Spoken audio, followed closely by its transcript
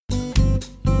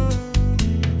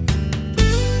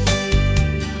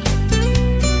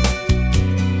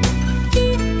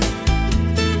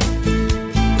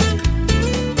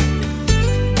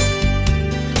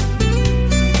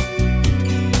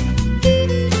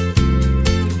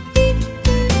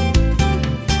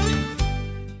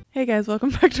Hey guys, welcome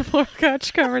back to Floral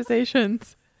Couch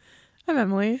Conversations. I'm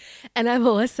Emily. And I'm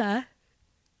Alyssa.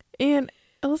 And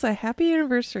Alyssa, happy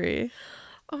anniversary.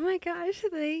 Oh my gosh,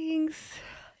 thanks.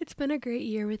 It's been a great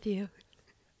year with you.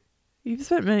 You've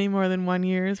spent many more than 1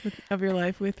 year of your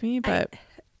life with me, but...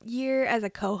 Year as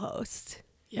a co-host.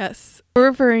 Yes. We're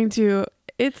referring to,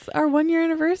 it's our 1 year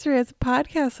anniversary as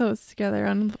podcast hosts together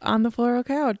on the Floral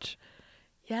Couch.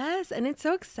 Yes, and it's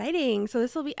so exciting. So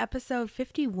this will be episode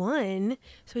 51.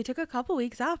 So we took a couple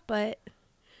weeks off,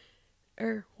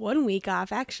 or 1 week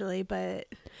off actually, but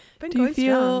been Do you going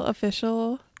feel strong.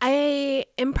 official? I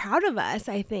am proud of us,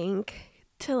 I think,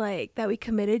 that we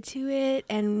committed to it,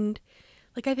 and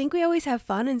I think we always have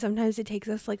fun, and sometimes it takes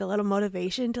us a little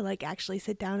motivation to actually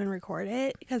sit down and record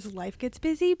it because life gets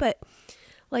busy, but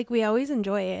we always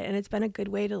enjoy it, and it's been a good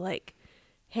way to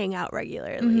hang out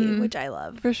regularly, which I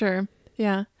love. For sure.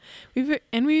 Yeah.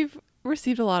 We've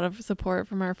received a lot of support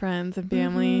from our friends and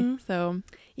family. So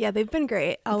yeah, they've been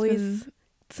great. Always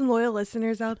some loyal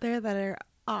listeners out there that are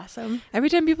awesome. Every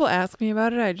time people ask me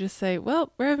about it, I just say,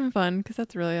 well, we're having fun because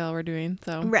that's really all we're doing.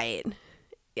 So right.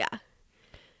 Yeah.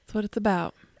 That's what it's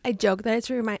about. I joke that it's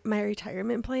my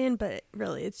retirement plan, but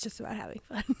really it's just about having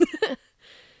fun.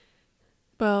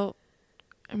 Well,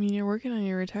 I mean, you're working on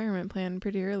your retirement plan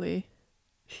pretty early.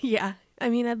 Yeah. I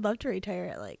mean, I'd love to retire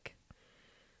at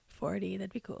 40.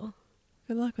 That'd be cool.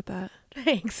 Good luck with that.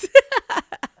 Thanks.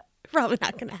 Probably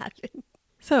not going to happen.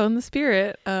 So in the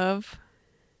spirit of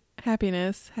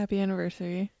happiness, happy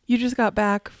anniversary. You just got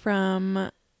back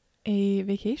from a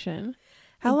vacation.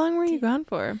 How long were you gone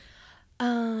for?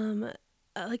 A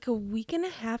week and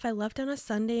a half. I left on a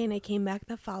Sunday and I came back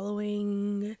the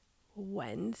following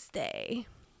Wednesday.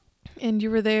 And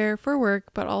you were there for work,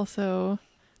 but also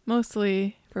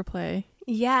mostly for play.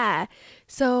 Yeah.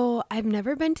 So I've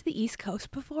never been to the East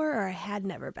Coast before, or I had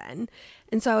never been.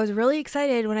 And so I was really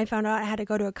excited when I found out I had to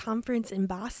go to a conference in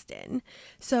Boston.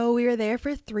 So we were there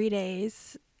for 3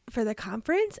 days for the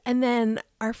conference. And then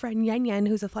our friend Yen Yen,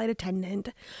 who's a flight attendant,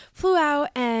 flew out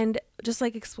and just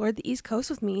explored the East Coast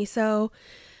with me. So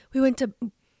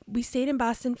we stayed in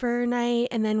Boston for a night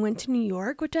and then went to New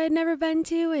York, which I had never been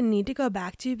to and need to go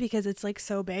back to because it's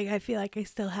so big. I feel like I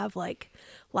still have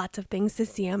lots of things to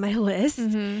see on my list.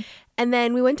 Mm-hmm. And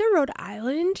then we went to Rhode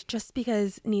Island just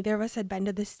because neither of us had been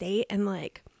to the state and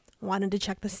wanted to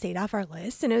check the state off our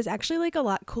list. And it was actually a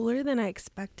lot cooler than I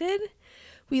expected.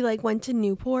 We went to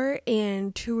Newport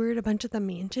and toured a bunch of the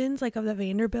mansions of the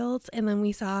Vanderbilts, and then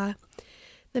we saw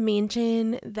the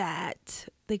mansion that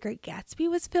The Great Gatsby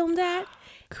was filmed at.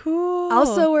 Cool.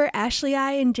 Also where Ashley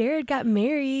I and Jared got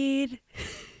married.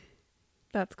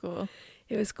 That's cool.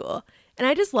 It was cool. And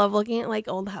I just love looking at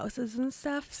old houses and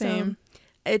stuff. Same. So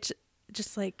it's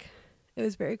just it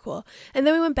was very cool. And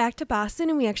then we went back to Boston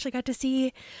and we actually got to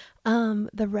see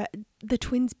the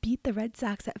Twins beat the Red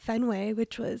Sox at Fenway,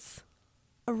 which was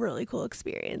a really cool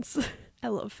experience. I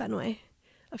love Fenway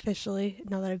officially,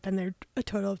 now that I've been there a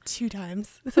total of 2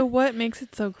 times. So what makes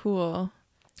it so cool?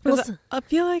 Because I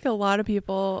feel like a lot of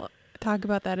people talk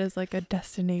about that as a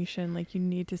destination, you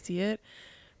need to see it.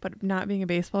 But not being a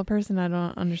baseball person, I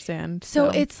don't understand. So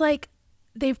it's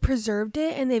they've preserved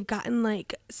it and they've gotten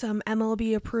some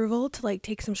MLB approval to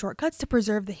take some shortcuts to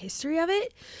preserve the history of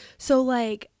it. So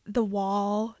the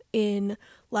wall in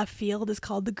left field is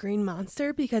called the Green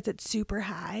Monster because it's super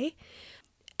high.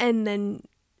 And then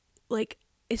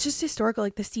it's just historical.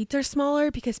 The seats are smaller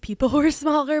because people were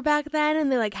smaller back then and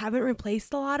they haven't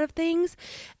replaced a lot of things.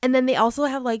 And then they also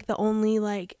have the only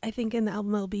I think in the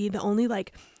MLB the only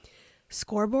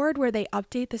scoreboard where they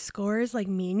update the scores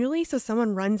manually, so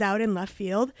someone runs out in left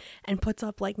field and puts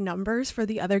up numbers for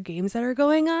the other games that are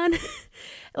going on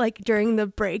during the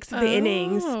breaks of the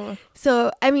innings. So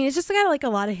I mean, it's just got a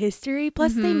lot of history,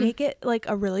 plus they make it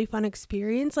a really fun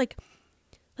experience.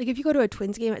 If you go to a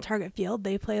Twins game at Target Field,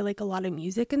 they play a lot of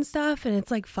music and stuff and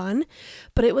it's fun,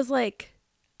 but it was I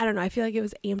don't know, I feel it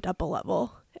was amped up a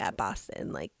level at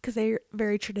Boston because they're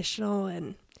very traditional,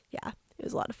 and yeah, it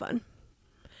was a lot of fun.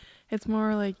 It's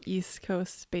more East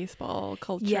Coast baseball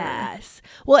culture. Yes.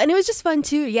 Well, and it was just fun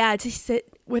too. Yeah, to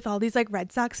sit with all these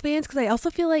Red Sox fans, because I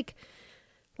also feel like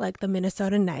the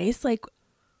Minnesota Nice,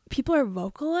 people are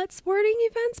vocal at sporting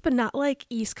events, but not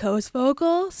East Coast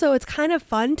vocal. So it's kind of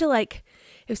fun to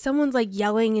if someone's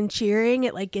yelling and cheering,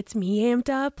 it gets me amped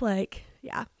up.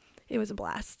 Yeah, it was a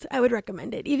blast. I would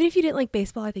recommend it. Even if you didn't like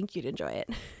baseball, I think you'd enjoy it.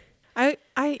 I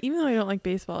even though I don't like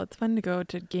baseball, it's fun to go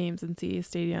to games and see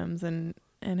stadiums and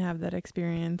have that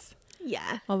experience.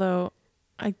 Yeah. Although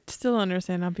I still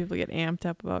understand how people get amped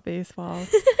up about baseball.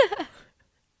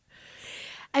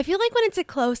 I feel when it's a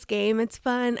close game, it's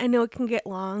fun. I know it can get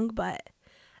long, but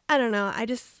I don't know. I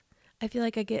just I feel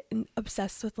like I get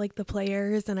obsessed with like the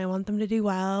players and I want them to do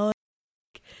well.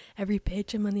 Every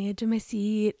pitch, I'm on the edge of my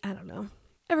seat. I don't know.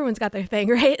 Everyone's got their thing,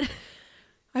 right?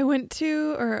 I went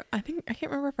to, or I think, I can't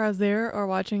remember if I was there or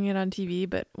watching it on TV,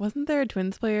 but wasn't there a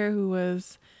Twins player who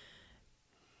was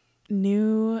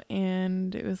new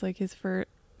and it was like his first,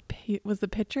 was the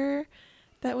pitcher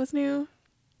that was new?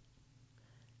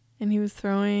 And he was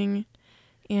throwing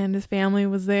and his family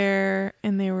was there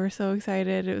and they were so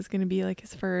excited. It was going to be like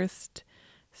his first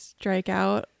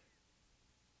strikeout.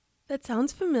 That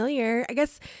sounds familiar. I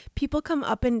guess people come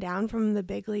up and down from the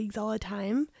big leagues all the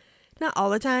time. Not all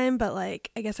the time, but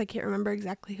like, I guess I can't remember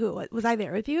exactly who it was. Was I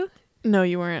there with you? No,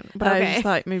 you weren't. But Okay. I just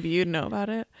thought maybe you'd know about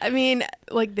it. I mean,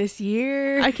 like this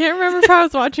year. I can't remember if I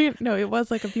was watching it. No, it was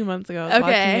like a few months ago. I was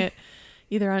watching Okay. it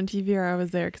either on TV or I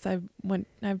was there because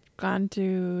I've gone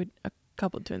to a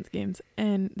couple of Twins games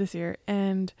and this year,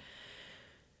 and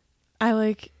I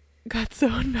like got so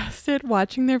invested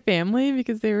watching their family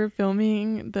because they were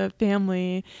filming the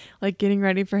family like getting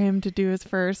ready for him to do his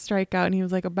first strikeout, and he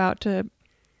was like about to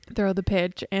throw the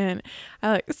pitch, and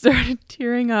I like started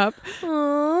tearing up.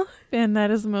 Aww. And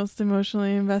that is the most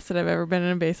emotionally invested I've ever been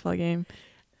in a baseball game.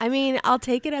 I mean, I'll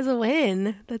take it as a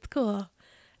win. That's cool.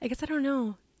 I guess I don't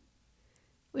know.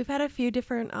 We've had a few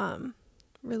different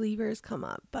relievers come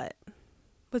up, but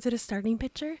was it a starting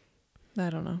pitcher? I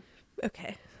don't know.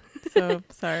 Okay. So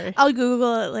sorry. I'll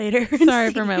Google it later.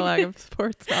 Sorry for my lack of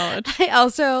sports knowledge. I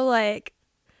also like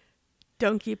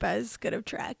don't keep as good of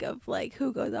track of like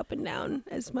who goes up and down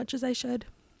as much as I should.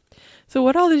 So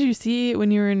what all did you see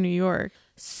when you were in New York?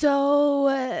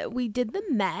 So we did the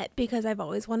Met because I've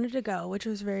always wanted to go, which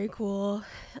was very cool.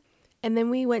 And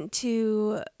then we went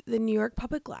to the New York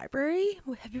Public Library.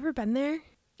 Have you ever been there?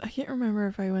 I can't remember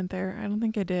if I went there. I don't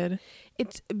think I did.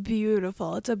 It's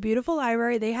beautiful. It's a beautiful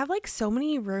library. They have like so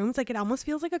many rooms. Like it almost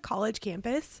feels like a college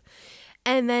campus.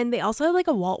 And then they also have like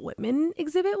a Walt Whitman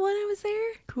exhibit when I was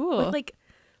there. Cool. With like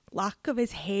lock of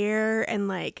his hair and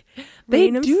like They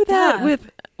random do that stuff.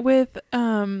 with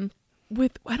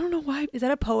I don't know why. Is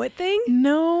that a poet thing?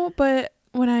 No, but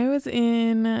when I was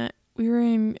we were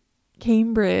in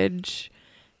Cambridge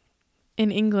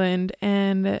in England,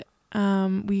 and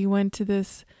we went to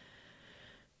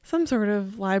some sort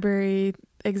of library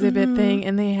exhibit thing,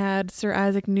 and they had Sir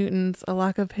Isaac Newton's A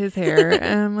Lock of His Hair.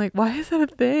 And I'm like, why is that a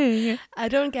thing? I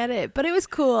don't get it, but it was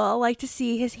cool. I like to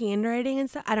see his handwriting and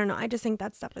stuff. I don't know. I just think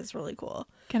that stuff is really cool.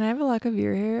 Can I have a lock of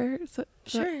your hair?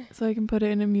 Sure. So I can put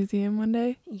it in a museum one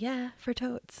day? Yeah, for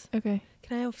totes. Okay.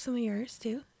 Can I have some of yours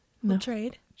too? No. We'll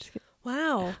trade. Just kidding.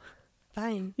 Wow.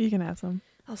 Fine. You can have some.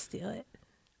 I'll steal it.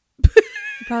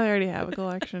 You probably already have a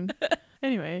collection.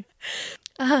 Anyway.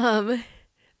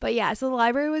 But yeah, so the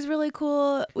library was really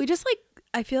cool. We just like,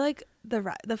 I feel like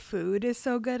the food is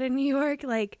so good in New York.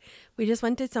 Like we just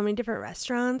went to so many different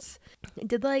restaurants. I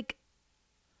did like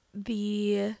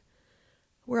the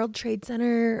World Trade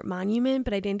Center monument,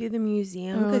 but I didn't do the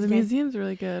museum. Oh, the museum's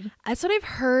really good. That's what I've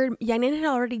heard. Yanin had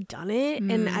already done it,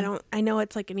 and I know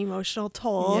it's like an emotional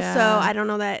toll. Yeah. So I don't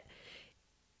know that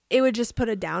it would just put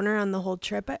a downer on the whole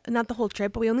trip. Not the whole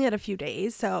trip, but we only had a few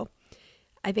days, so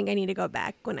I think I need to go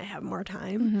back when I have more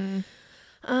time.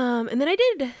 And then I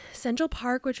did Central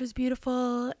Park, which was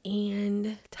beautiful,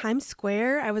 and Times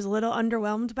Square. I was a little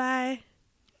underwhelmed by.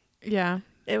 Yeah.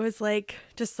 It was like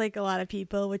just like a lot of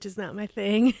people, which is not my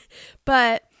thing.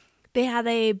 But they had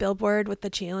a billboard with the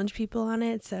challenge people on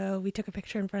it, so we took a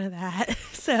picture in front of that.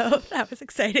 So that was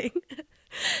exciting.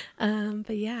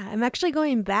 But yeah, I'm actually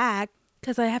going back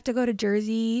because I have to go to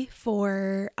Jersey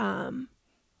for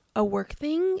a work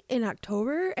thing in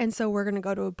October, and so we're gonna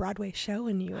go to a Broadway show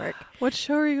in New York. What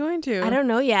show are you going to? I don't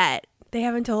know yet. They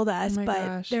haven't told us, Oh my but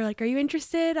gosh. they're like, "Are you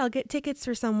interested? I'll get tickets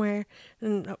for somewhere."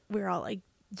 And we're all like,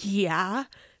 "Yeah."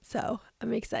 So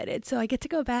I'm excited. So I get to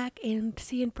go back and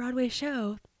see a Broadway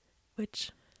show,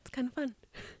 which is kind of fun.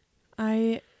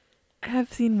 I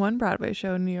have seen one Broadway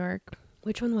show in New York.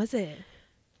 Which one was it?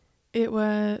 It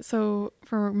was, so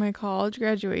for my college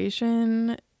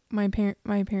graduation, my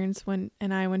parents went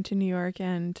and I went to New York,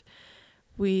 and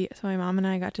so my mom and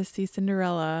I got to see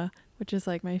Cinderella, which is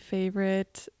like my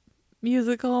favorite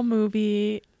musical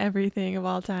movie, everything of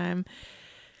all time.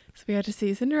 So we got to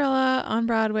see Cinderella on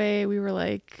Broadway. We were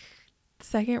like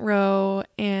second row,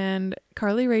 and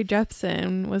Carly Rae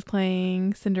Jepsen was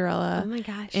playing Cinderella. Oh my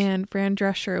gosh. And Fran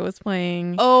Drescher was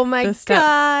playing Oh my gosh.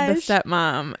 the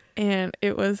stepmom, and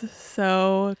it was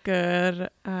so good.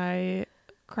 I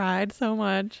cried so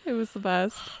much. It was the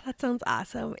best. That sounds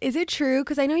awesome. Is it true?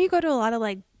 Because I know you go to a lot of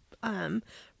like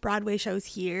Broadway shows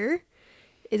here.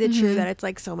 Is it true that it's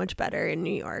like so much better in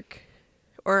New York?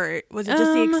 Or was it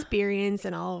just the experience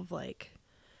and all of like...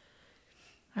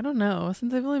 I don't know.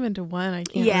 Since I've only been to one, I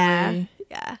can't really.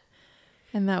 Yeah.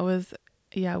 And that was,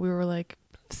 we were like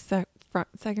second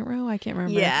row. I can't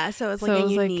remember. Yeah, so it was like a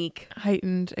unique,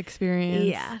 heightened experience.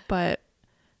 Yeah. But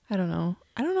I don't know.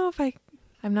 I don't know if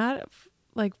I'm not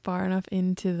like far enough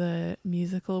into the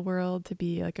musical world to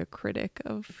be like a critic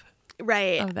of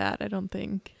that. I don't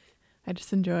think. I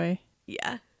just enjoy.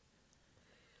 Yeah.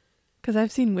 Because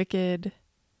I've seen Wicked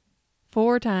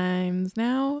 4 times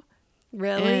now.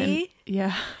 Really?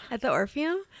 Yeah. At the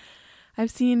Orpheum?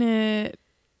 I've seen it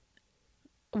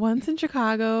once in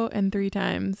Chicago and 3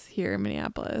 times here in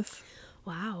Minneapolis.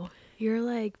 Wow. You're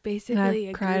like basically and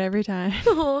I've cried every time.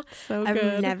 Oh, so good.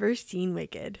 I've never seen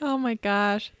Wicked. Oh my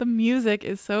gosh. The music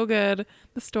is so good.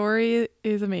 The story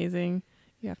is amazing.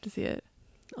 You have to see it.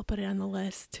 I'll put it on the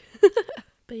list.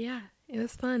 But yeah, it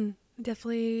was fun.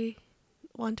 Definitely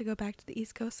want to go back to the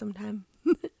East Coast sometime.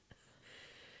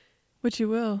 Which you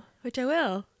will. Which I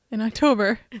will. In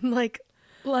October. In like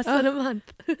less than a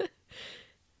month.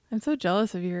 I'm so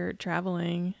jealous of your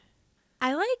traveling.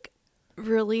 I like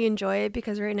really enjoy it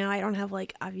because right now I don't have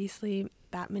like obviously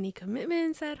that many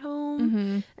commitments at home.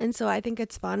 Mm-hmm. And so I think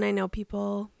it's fun. I know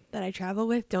people that I travel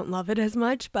with don't love it as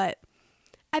much, but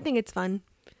I think it's fun.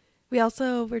 I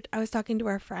was talking to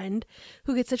our friend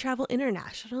who gets to travel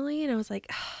internationally, and I was like,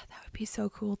 that would be so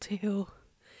cool too.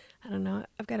 I don't know.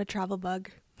 I've got a travel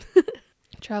bug.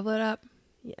 Travel it up.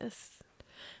 Yes.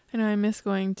 I know I miss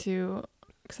going to,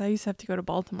 because I used to have to go to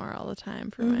Baltimore all the time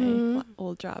for my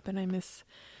old job, and I miss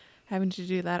having to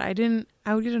do that.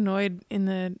 I would get annoyed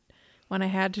when I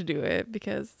had to do it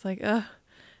because it's like, and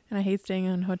I hate staying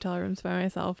in hotel rooms by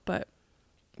myself, but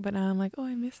now I'm like,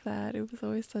 I miss that. It was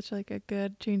always such like a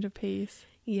good change of pace.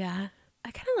 Yeah.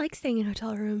 I kind of like staying in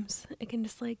hotel rooms. I can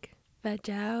just like veg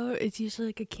out. It's usually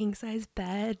like a king size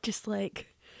bed, just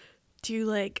like do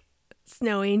like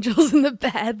snow angels in the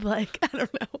bed. Like, I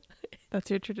don't know. That's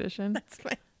your tradition. That's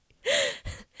fine.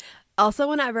 Also,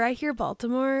 whenever I hear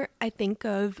Baltimore, I think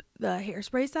of the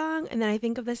Hairspray song, and then I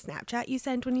think of the Snapchat you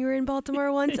sent when you were in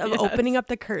Baltimore once of opening up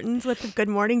the curtains with the Good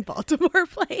Morning Baltimore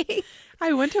playing.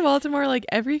 I went to Baltimore like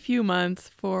every few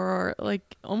months for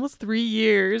like almost 3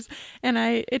 years, and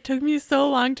it took me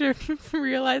so long to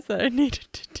realize that I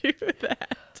needed to do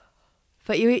that.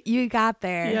 But you got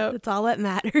there. Yep. That's all that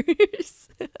matters.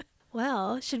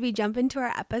 Well, should we jump into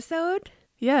our episode?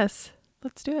 Yes.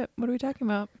 Let's do it. What are we talking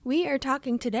about? We are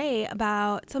talking today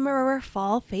about some of our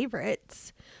fall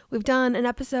favorites. We've done an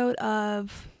episode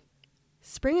of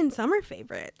spring and summer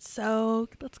favorites, so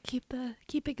let's keep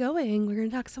it going. We're going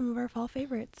to talk some of our fall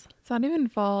favorites. It's not even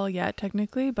fall yet,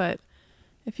 technically, but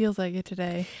it feels like it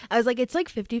today. I was like, it's like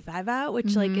 55 out,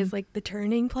 which like is like the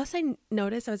turning. Plus, I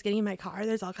noticed I was getting in my car.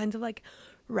 There's all kinds of like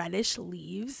reddish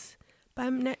leaves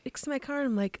next to my car. And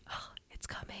I'm like, it's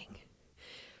coming.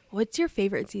 What's your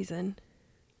favorite season?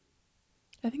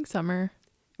 I think summer.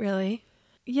 Really?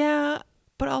 Yeah,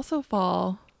 but also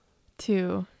fall,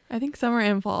 too. I think summer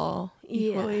and fall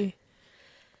equally.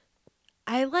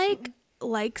 Yeah. I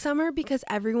like summer because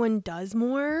everyone does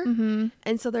more. Mm-hmm.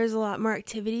 And so there's a lot more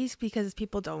activities because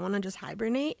people don't want to just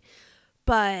hibernate.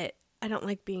 But I don't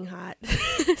like being hot.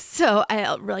 So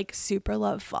I like super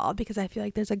love fall because I feel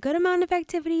like there's a good amount of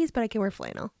activities, but I can wear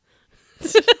flannel.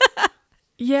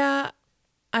 Yeah,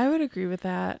 I would agree with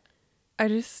that. I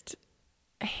just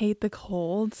hate the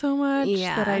cold so much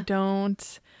that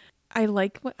I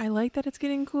like that it's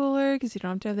getting cooler because you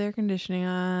don't have to have the air conditioning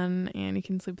on and you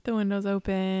can sleep with the windows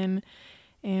open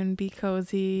and be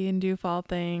cozy and do fall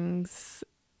things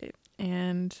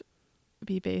and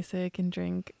be basic and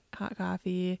drink hot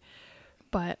coffee.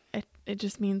 But it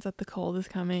just means that the cold is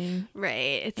coming.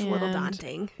 Right. It's a little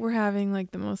daunting. We're having like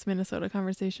the most Minnesota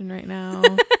conversation right now.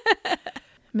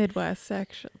 Midwest,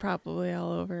 actually, probably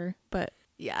all over. But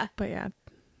yeah.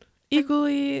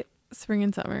 Equally spring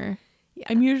and summer. Yeah.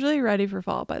 I'm usually ready for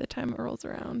fall by the time it rolls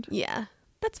around. Yeah,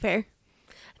 that's fair.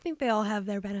 I think they all have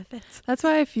their benefits. That's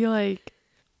why I feel like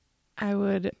I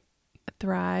would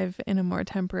thrive in a more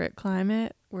temperate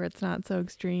climate where it's not so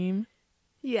extreme.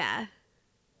 Yeah.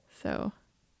 So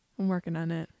I'm working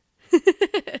on it.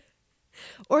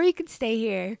 Or you could stay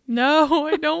here. No,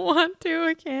 I don't want to.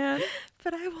 I can't.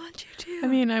 But I want you to. I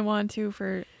mean, I want to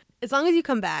for as long as you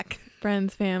come back.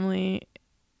 Friends, family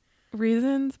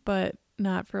reasons, but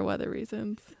not for weather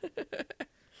reasons.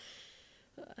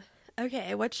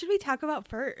 Okay, what should we talk about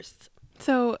first?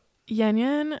 So Yen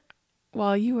Yen,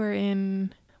 while you were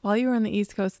on the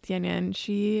East Coast with Yen Yen,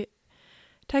 she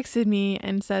texted me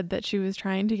and said that she was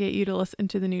trying to get you to listen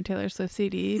to the new Taylor Swift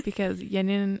CD because Yen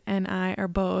Yen and I are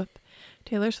both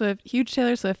huge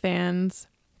Taylor Swift fans.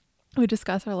 We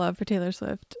discuss our love for Taylor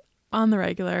Swift on the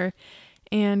regular.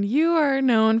 And you are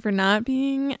known for not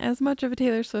being as much of a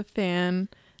Taylor Swift fan,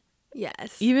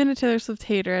 Yes. even a Taylor Swift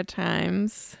hater at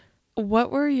times.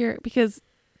 What were your, because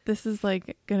this is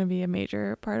like going to be a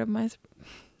major part of my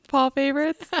fall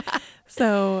favorites.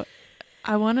 So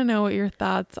I want to know what your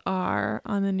thoughts are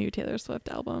on the new Taylor Swift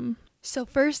album. So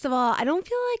first of all, I don't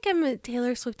feel like I'm a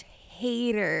Taylor Swift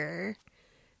hater.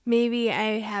 Maybe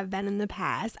I have been in the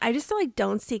past. I just like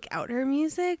don't seek out her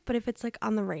music, but if it's like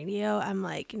on the radio, I'm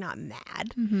like not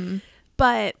mad. Mm-hmm.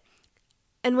 But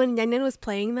and when Yan was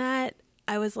playing that,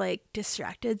 I was like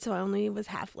distracted, so I only was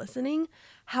half listening.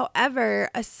 However,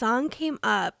 a song came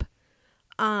up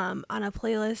on a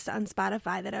playlist on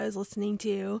Spotify that I was listening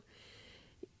to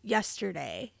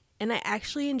yesterday, and I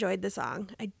actually enjoyed the song.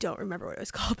 I don't remember what it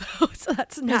was called though, so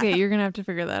that's not Okay, you're gonna have to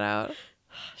figure that out.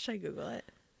 Should I Google it?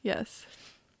 Yes.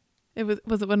 It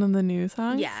was it one of the new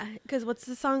songs? Yeah, because what's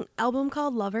the song album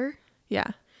called? Lover? Yeah.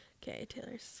 Okay,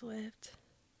 Taylor Swift.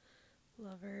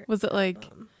 Lover. Was it like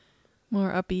album.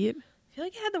 more upbeat? I feel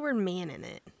like it had the word man in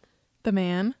it. The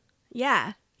Man?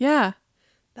 Yeah, Yeah.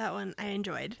 that one I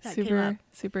enjoyed. That came up.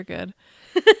 Super good.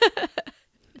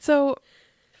 So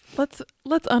let's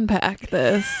unpack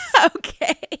this.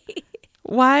 Okay.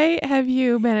 Why have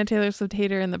you been a Taylor Swift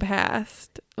hater in the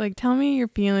past? Like, tell me your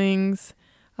feelings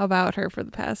about her for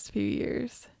the past few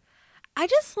years. I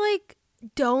just like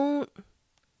don't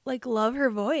like love her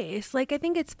voice. Like I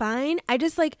think it's fine. I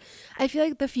just like I feel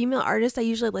like the female artists I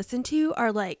usually listen to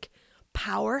are like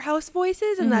powerhouse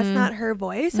voices, and that's not her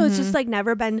voice. So it's just like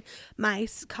never been my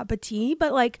cup of tea.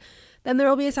 But like then there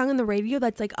will be a song on the radio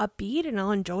that's like upbeat and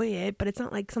I'll enjoy it, but it's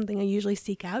not like something I usually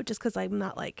seek out just because I'm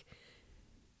not like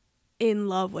in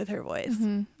love with her voice.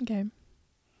 Okay.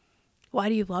 Why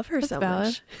do you love her That's so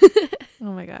valid. much?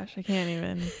 Oh my gosh, I can't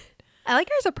even. I like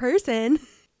her as a person.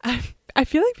 I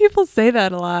feel like people say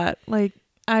that a lot. Like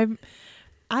I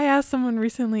asked someone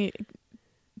recently,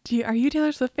 are you a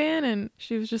Taylor Swift fan? And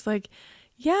she was just like,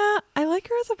 yeah, I like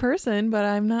her as a person, but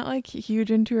I'm not like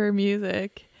huge into her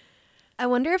music. I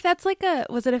wonder if that's like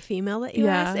was it a female that you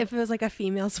Yeah. asked? If it was like a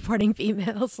female supporting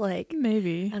females, like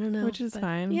Maybe. I don't know, Which is but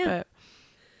fine. yeah. But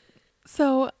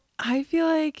so I feel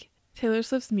like Taylor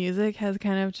Swift's music has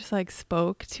kind of just like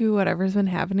spoke to whatever's been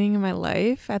happening in my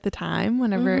life at the time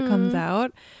whenever it comes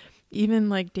out, even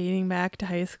like dating back to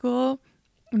high school.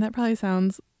 And that probably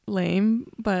sounds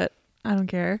lame, but I don't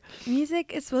care.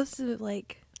 music is supposed to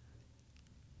like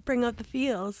bring out the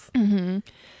feels.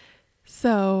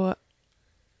 So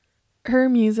her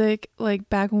music, like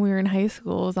back when we were in high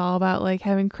school, was all about like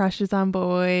having crushes on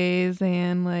boys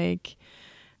and like,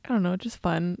 I don't know, just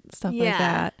fun stuff like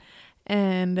that.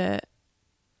 And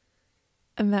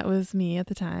that was me at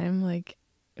the time, like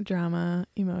drama,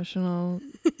 emotional,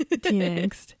 teen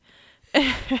angst.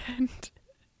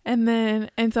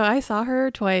 And so I saw her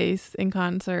twice in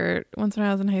concert, once when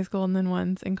I was in high school and then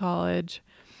once in college.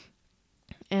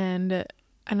 And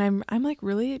I'm like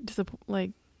really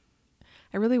like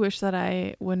I really wish that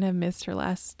I wouldn't have missed her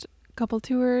last couple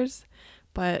tours,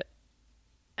 but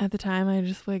at the time I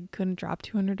just like couldn't drop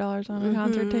 $200 on a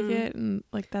concert ticket, and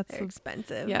like that's They're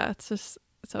expensive. yeah, it's just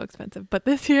so expensive. But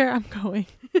this year I'm going.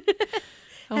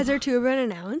 Has her tour been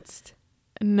announced?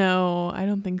 No, I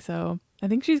don't think so. I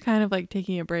think she's kind of like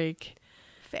taking a break,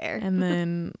 Fair. and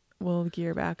then we'll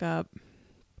gear back up,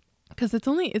 because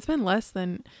it's been less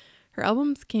than, her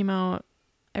albums came out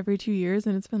every 2 years,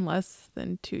 and it's been less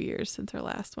than 2 years since her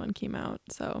last one came out.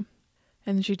 So,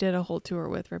 and she did a whole tour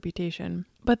with Reputation.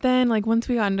 But then like once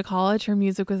we got into college, her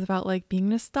music was about like being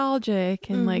nostalgic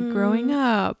and like growing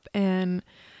up, and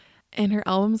her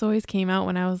albums always came out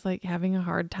when I was like having a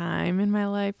hard time in my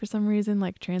life for some reason,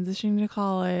 like transitioning to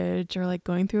college or like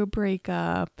going through a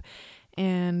breakup.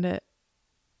 And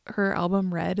her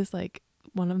album Red is like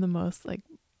one of the most like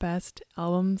best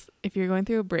albums if you're going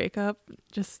through a breakup,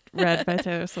 just Red by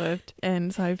Taylor Swift.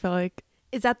 And so I feel like,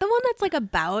 Is that the one that's like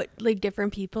about like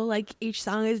different people? Like each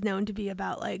song is known to be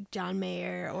about like John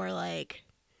Mayer or like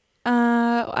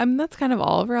that's kind of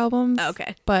all of her albums.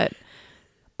 Okay. But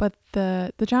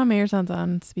the John Mayer song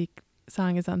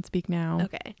is on Speak Now.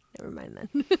 Okay. Never mind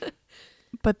then.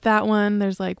 But that one,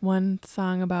 there's like one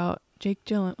song about Jake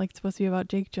Gyllenhaal, like it's supposed to be about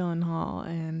Jake Gyllenhaal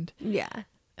and Yeah.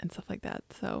 stuff like that.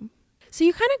 So So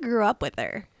you kind of grew up with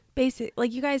her. Basic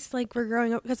like you guys like were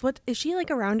growing up, because what is she like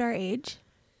around our age?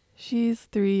 she's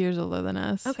 3 years older than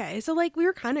us. Okay. So like we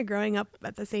were kind of growing up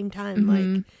at the same time.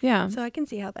 Like Yeah. so I can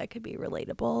see how that could be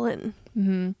relatable.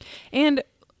 And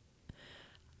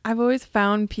I've always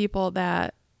found people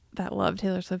that love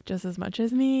Taylor Swift just as much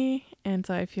as me, and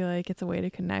so I feel like it's a way to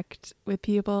connect with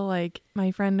people. Like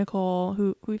my friend Nicole,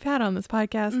 who we've had on this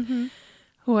podcast,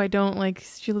 who I don't like,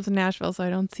 she lives in Nashville, so I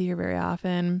don't see her very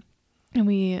often. And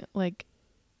we like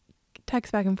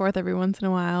text back and forth every once in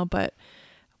a while, but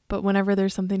whenever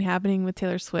there's something happening with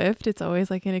Taylor Swift, it's always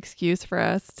like an excuse for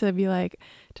us to be like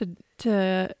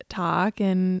to talk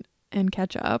and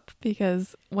catch up,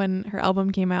 because when her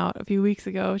album came out a few weeks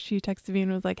ago, she texted me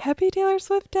and was like, "Happy Taylor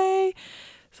Swift Day."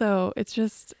 So it's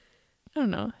just, I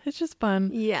don't know, it's just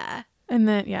fun. Yeah. And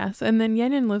then and then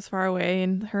Yenin lives far away,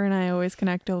 and her and I always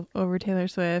connect over Taylor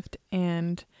Swift.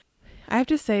 And I have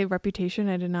to say, Reputation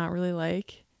I did not really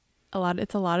like.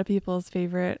 It's a lot of people's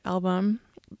favorite album.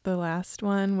 The last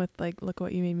one with like Look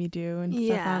What You Made Me Do and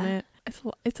stuff on it.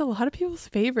 It's a lot of people's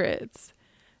favorites,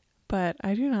 but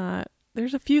I do not.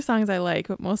 There's a few songs I like,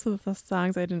 but most of the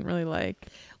songs I didn't really like.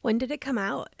 When did it come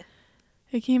out?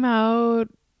 It came out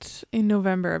in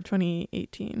November of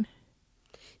 2018.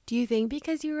 Do you think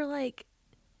because you were like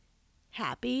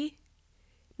happy?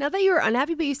 Not that you were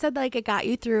unhappy, but you said like it got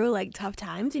you through like tough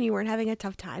times and you weren't having a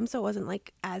tough time, so it wasn't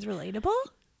like as relatable?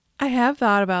 I have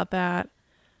thought about that,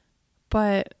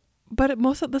 but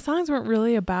most of the songs weren't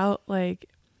really about like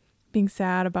being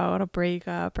sad about a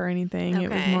breakup or anything. Okay. It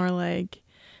was more like,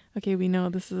 okay, we know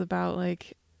this is about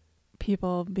like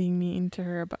people being mean to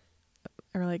her,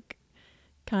 or like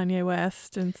Kanye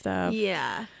West and stuff.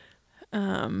 Yeah.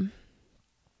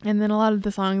 And then a lot of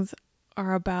the songs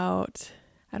are about,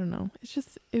 I don't know,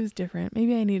 it was different.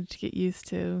 Maybe I needed to get used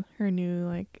to her new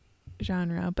like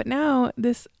genre. But now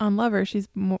this on Lover, she's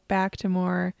back to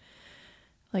more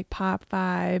like pop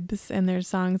vibes, and there's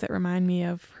songs that remind me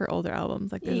of her older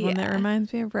albums. Like there's one that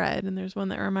reminds me of Red, and there's one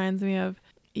that reminds me of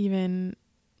even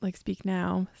like Speak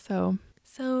Now. So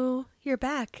you're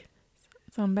back.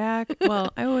 So I'm back.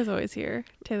 Well, I was always here.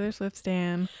 Taylor Swift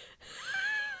stan.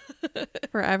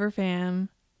 Forever fan.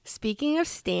 Speaking of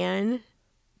stan,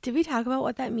 did we talk about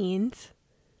what that means?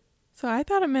 So I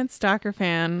thought it meant stalker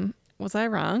fan. Was I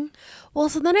wrong? Well,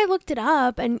 so then I looked it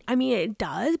up, and I mean, it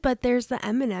does, but there's the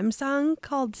Eminem song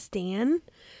called Stan,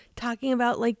 talking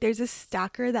about like there's a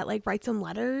stalker that like writes him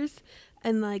letters,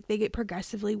 and like they get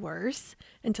progressively worse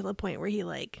until the point where he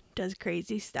like does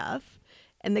crazy stuff,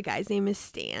 and the guy's name is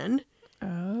Stan.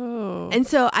 Oh. And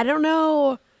so I don't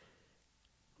know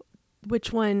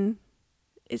which one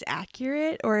is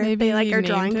accurate, or if Maybe they like he are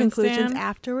drawing named him conclusions Stan?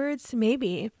 afterwards.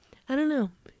 Maybe. I don't know.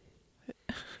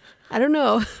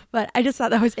 But I just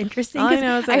thought that was interesting. All I 'Cause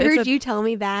know is that I it's heard a you tell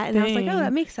me that, and I was like, oh, thing.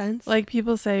 that makes sense. Like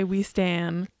people say we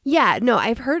stan. Yeah, no,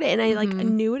 I've heard it, and I like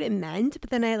Mhm. knew what it meant,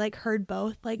 but then I like heard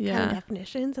both like kind Yeah. of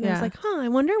definitions, and I was Yeah. like, I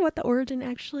wonder what the origin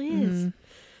actually is. Mhm.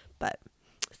 But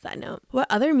side note, what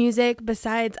other music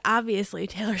besides obviously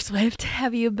Taylor Swift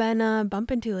have you been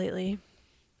bumping to lately?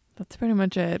 That's pretty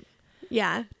much it.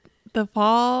 Yeah. The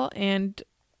fall and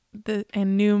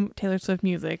new Taylor Swift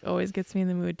music always gets me in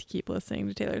the mood to keep listening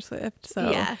to Taylor Swift. So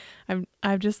Yeah.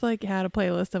 I've just like had a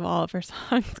playlist of all of her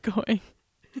songs going.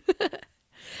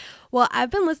 Well, I've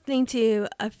been listening to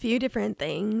a few different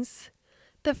things.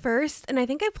 The first, and I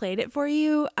think I played it for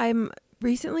you, I'm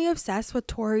recently obsessed with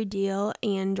Tori Deal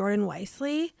and Jordan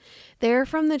Weissly. They're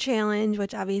from The Challenge,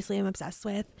 which obviously I'm obsessed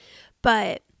with,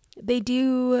 but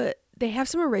they have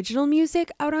some original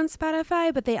music out on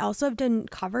Spotify, but they also have done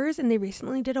covers, and they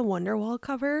recently did a Wonderwall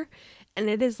cover, and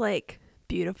it is like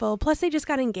beautiful. Plus they just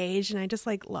got engaged, and I just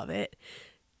like love it.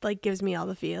 Like gives me all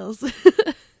the feels.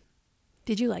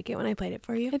 Did you like it when I played it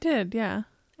for you? I did, yeah.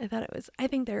 I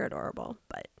think they're adorable,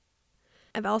 but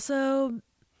I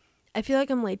feel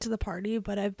like I'm late to the party,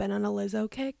 but I've been on a Lizzo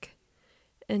kick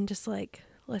and just like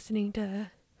listening to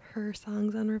her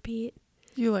songs on repeat.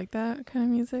 You like that kind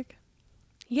of music?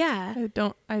 Yeah.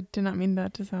 I did not mean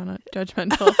that to sound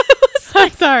judgmental. I'm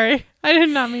sorry. I did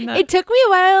not mean that. It took me a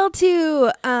while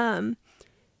to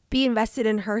be invested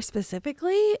in her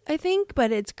specifically, I think,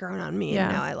 but it's grown on me,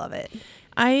 and now I love it.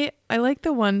 I like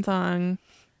the one song.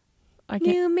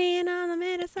 New Man on the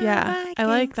Minnesota Vikings. I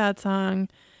like that song.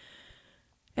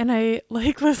 And I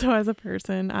like Lizzo as a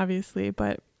person, obviously,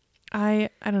 but I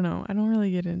don't know. I don't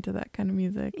really get into that kind of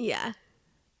music. Yeah.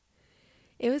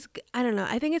 It was, I don't know.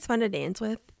 I think it's fun to dance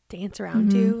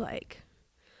around to, like,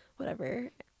 whatever.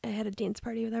 I had a dance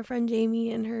party with our friend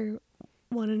Jamie and her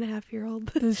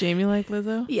 1.5-year-old. Does Jamie like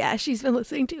Lizzo? Yeah, she's been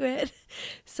listening to it.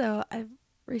 So I've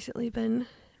recently been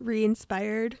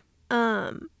re-inspired.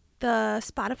 The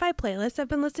Spotify playlist I've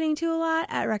been listening to a lot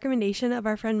at recommendation of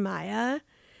our friend Maya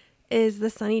is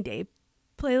the Sunny Day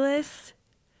playlist.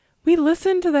 We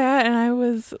listened to that and I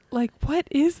was like, what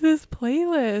is this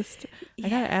playlist? I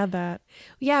gotta add that.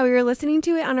 Yeah, we were listening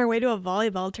to it on our way to a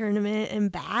volleyball tournament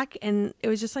and back, and it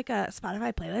was just like a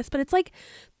Spotify playlist, but it's like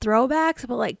throwbacks,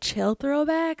 but like chill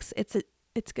throwbacks.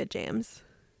 It's good jams.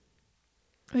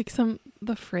 Like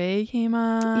the Fray came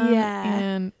on. Yeah.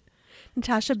 And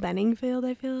Natasha Bedingfield,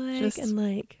 I feel like. Just and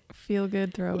like feel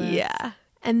good throwbacks. Yeah.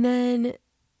 And then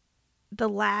the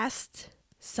last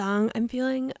song I'm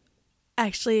feeling,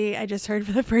 actually, I just heard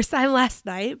for the first time last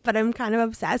night, but I'm kind of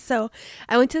obsessed. So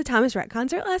I went to the Thomas Rhett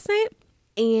concert last night,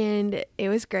 and it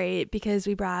was great because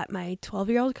we brought my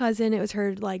 12-year-old cousin. It was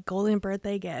her like golden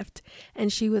birthday gift,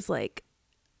 and she was like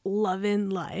loving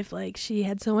life. Like she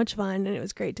had so much fun, and it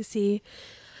was great to see.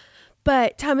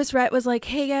 But Thomas Rhett was like,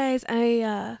 "Hey guys,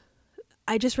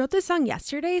 I just wrote this song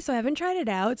yesterday, so I haven't tried it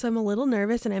out, so I'm a little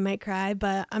nervous and I might cry,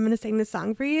 but I'm going to sing this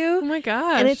song for you." Oh my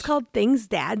gosh. And it's called Things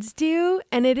Dads Do,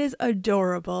 and it is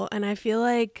adorable. And I feel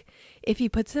like if he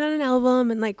puts it on an album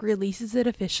and like releases it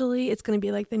officially, it's going to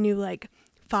be like the new like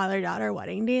father-daughter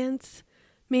wedding dance,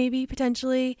 maybe,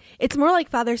 potentially. It's more like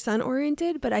father-son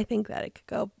oriented, but I think that it could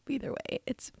go either way.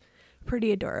 It's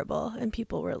pretty adorable, and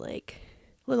people were like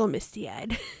a little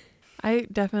misty-eyed. I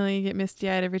definitely get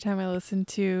misty-eyed every time I listen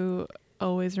to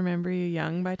Always Remember You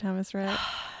Young by Thomas Rhett.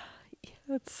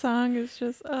 That song is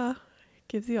just,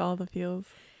 gives you all the feels.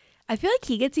 I feel like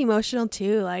he gets emotional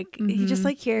too. Like he just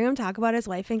like hearing him talk about his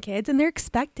wife and kids, and they're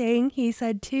expecting, he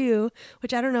said too,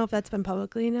 which I don't know if that's been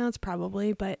publicly announced,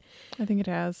 probably, but I think it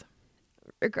has.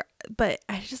 But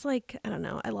I just like, I don't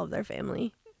know. I love their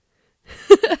family.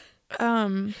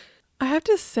 I have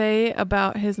to say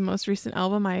about his most recent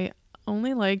album, I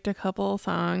only liked a couple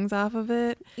songs off of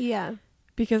it. Yeah.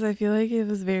 Because I feel like it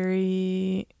was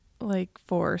very like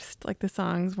forced. Like the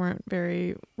songs weren't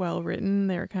very well written.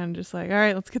 They were kind of just like, all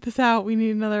right, let's get this out. We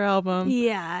need another album.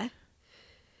 Yeah.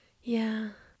 Yeah.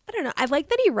 I don't know. I like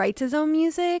that he writes his own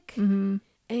music. Mm-hmm.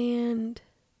 And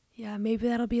yeah, maybe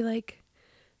that'll be like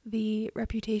the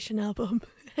Reputation album.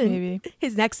 Maybe.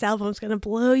 His next album's going to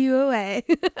blow you away.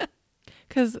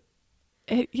 Because,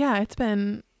 it's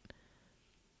been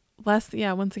less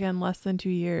than 2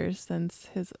 years since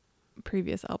his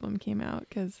previous album came out.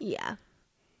 Because yeah.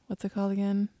 what's it called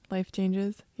again? Life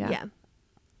Changes? Yeah.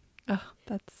 Oh,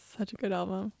 that's such a good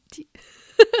album.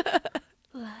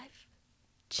 Life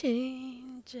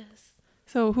changes.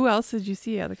 So who else did you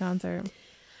see at the concert?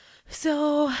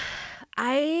 So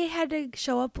I had to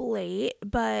show up late,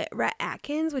 but Rhett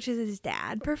Atkins, which is his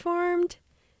dad, performed.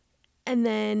 And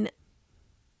then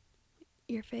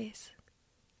your face.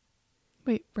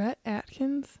 Wait, Rhett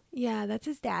Atkins? Yeah, that's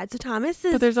his dad. So Thomas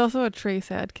is... But there's also a Trace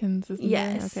Atkins, isn't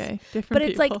yes. there? Okay, different But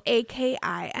it's people. like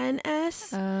Akins.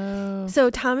 Oh. So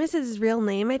Thomas's real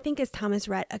name, I think, is Thomas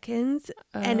Rhett Atkins.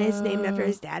 And it's named after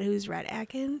his dad, who's Rhett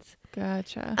Atkins.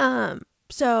 Gotcha.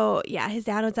 So, yeah, his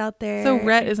dad was out there. So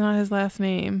Rhett is not his last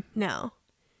name? No.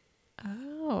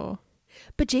 Oh.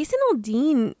 But Jason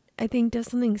Aldean, I think, does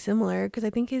something similar, because I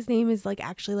think his name is like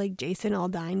actually like Jason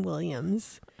Aldean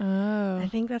Williams. Oh. I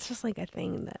think that's just like a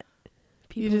thing that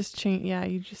people... You just change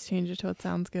it till it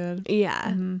sounds good.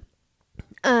 Yeah.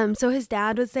 Mm-hmm. So his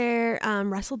dad was there.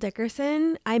 Russell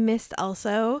Dickerson, I missed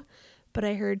also, but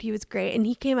I heard he was great. And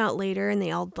he came out later, and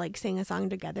they all like sang a song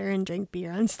together and drank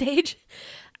beer on stage.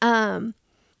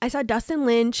 I saw Dustin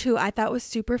Lynch, who I thought was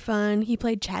super fun. He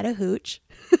played Chattahoochee.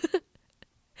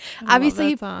 Obviously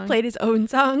he played his own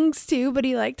songs too, but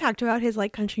he like talked about his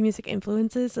like country music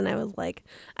influences, and I was like,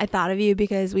 I thought of you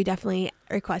because we definitely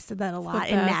requested that a lot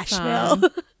in Nashville.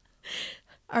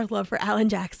 Our love for Alan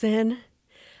Jackson.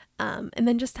 And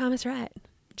then just Thomas Rhett.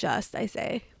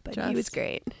 He was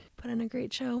great. Put on a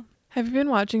great show. Have you been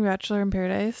watching Bachelor in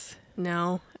Paradise?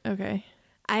 No. Okay.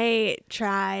 I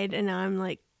tried, and now I'm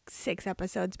like 6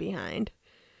 episodes behind.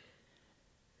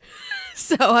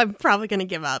 So I'm probably going to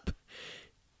give up.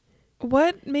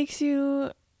 What makes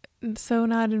you so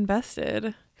not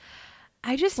invested?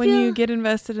 I just when you get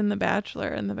invested in The Bachelor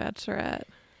and The Bachelorette.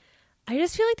 I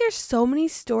just feel like there's so many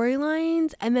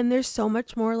storylines, and then there's so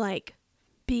much more like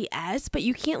BS, but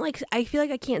you can't like, I feel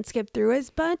like I can't skip through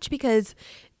as much, because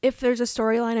if there's a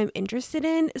storyline I'm interested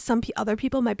in, some other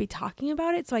people might be talking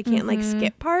about it, so I can't like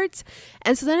skip parts.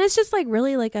 And so then it's just like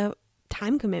really like a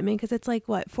time commitment, because it's like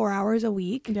 4 hours a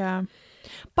week. Yeah.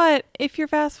 But if you're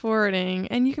fast forwarding,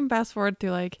 and you can fast forward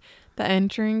through like the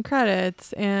entering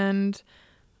credits, and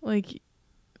like,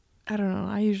 I don't know,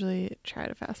 I usually try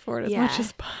to fast forward as much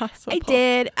as possible. I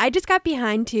did. I just got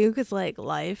behind too, because like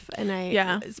life, and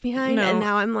I was behind, and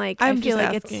now I'm like, I feel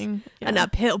like it's an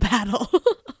uphill battle.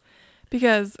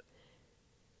 Because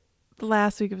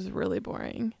last week it was really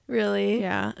boring. Really?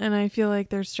 Yeah. And I feel like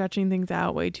they're stretching things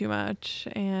out way too much.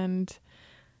 And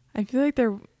I feel like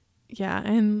they're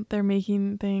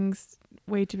making things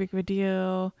way too big of a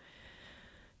deal.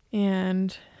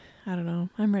 And I don't know.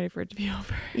 I'm ready for it to be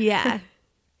over. Yeah.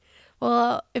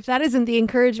 Well, if that isn't the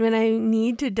encouragement, I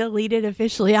need to delete it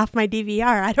officially off my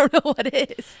DVR. I don't know what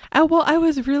it is. Well, I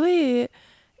was really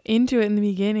into it in the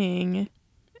beginning,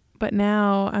 but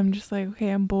now I'm just like, okay,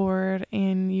 I'm bored,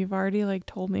 and you've already like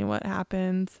told me what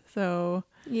happens, so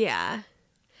Yeah.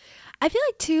 I feel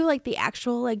like too, like the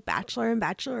actual like Bachelor and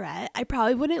Bachelorette, I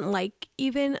probably wouldn't like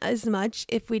even as much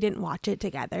if we didn't watch it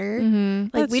together.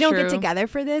 Like that's we don't get true. together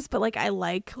for this, but like I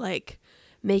like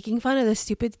making fun of the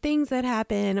stupid things that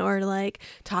happen, or like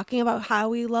talking about how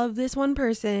we love this one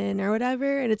person or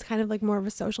whatever, and it's kind of like more of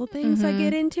a social thing, so I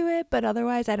get into it. But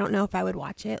otherwise I don't know if I would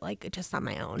watch it like just on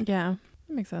my own. Yeah,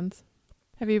 that makes sense.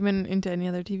 Have you been into any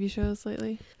other TV shows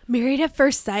lately? Married at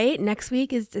First Sight. Next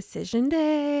week is Decision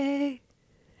Day.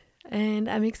 And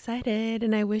I'm excited,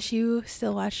 and I wish you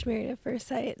still watched Married at First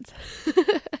Sight.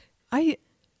 I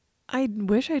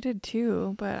wish I did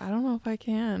too, but I don't know if I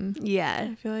can. Yeah.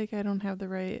 I feel like I don't have the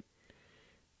right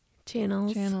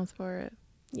Channels for it.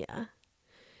 Yeah.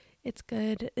 It's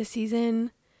good. The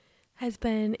season has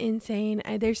been insane.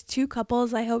 There's 2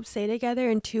 couples I hope stay together,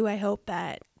 and 2 I hope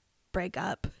that break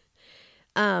up.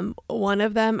 One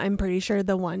of them, I'm pretty sure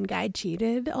the one guy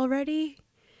cheated already.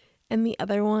 And the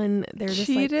other one, they're just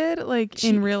cheated like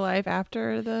in real life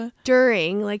after the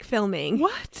during like filming.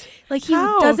 What? Like he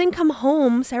doesn't come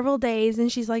home several days,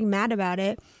 and she's like mad about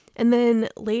it. And then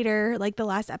later, like the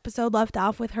last episode left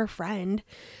off with her friend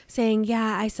saying,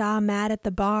 yeah, I saw Matt at the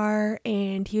bar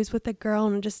and he was with a girl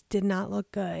and it just did not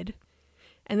look good.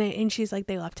 And she's like,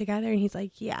 they left together, and he's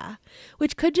like, yeah,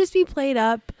 which could just be played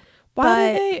up.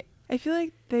 Why do they? I feel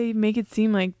like they make it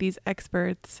seem like these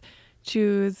experts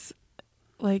choose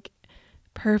like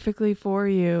perfectly for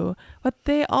you, but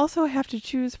they also have to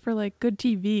choose for like good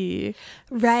TV,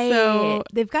 right? So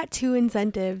they've got 2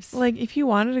 incentives. Like if you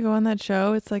wanted to go on that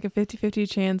show, it's like a 50-50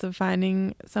 chance of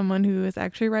finding someone who is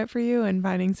actually right for you and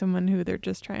finding someone who they're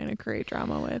just trying to create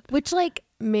drama with, which like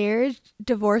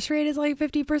divorce rate is like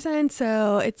 50%,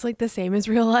 so it's like the same as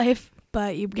real life,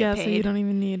 but you get paid. So you don't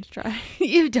even need to try.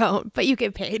 You don't, but you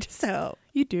get paid. So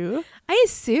you do? I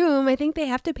assume. I think they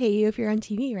have to pay you if you're on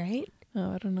TV, right?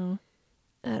 Oh, I don't know.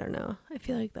 I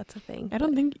feel like that's a thing. I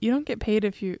don't think you don't get paid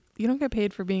if you don't get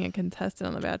paid for being a contestant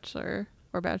on The Bachelor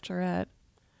or Bachelorette.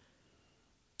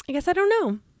 I guess I don't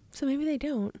know. So maybe they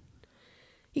don't.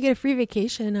 You get a free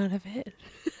vacation out of it.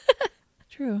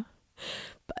 True.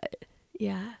 But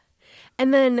yeah.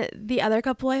 And then the other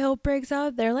couple I hope breaks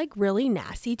up, they're like really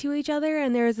nasty to each other.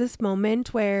 And there was this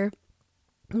moment where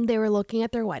they were looking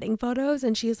at their wedding photos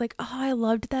and she was like, oh, I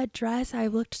loved that dress. I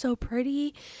looked so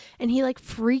pretty. And he like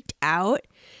freaked out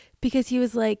because he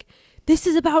was like, this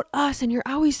is about us and you're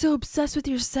always so obsessed with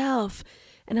yourself.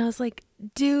 And I was like,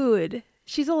 dude,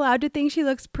 she's allowed to think she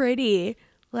looks pretty.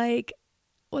 Like,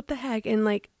 what the heck? And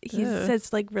like he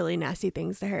says like really nasty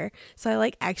things to her. So I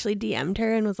like actually DM'd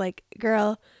her and was like,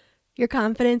 girl, your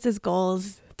confidence is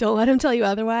goals. Don't let him tell you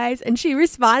otherwise. And she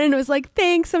responded and was like,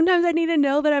 thanks. Sometimes I need to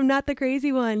know that I'm not the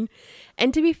crazy one.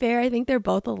 And to be fair, I think they're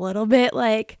both a little bit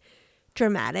like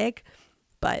dramatic,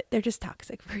 but they're just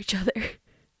toxic for each other.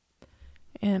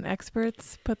 And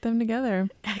experts put them together.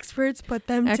 Experts put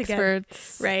them together.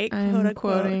 Experts. Right? I'm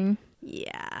quoting.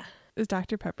 Yeah. Is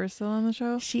Dr. Pepper still on the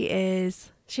show? She is.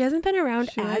 She hasn't been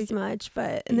around as much,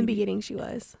 but in the beginning she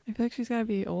was. I feel like she's got to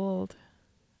be old.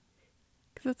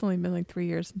 Because it's only been like 3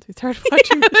 years since we started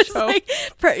watching the show. Like,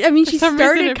 she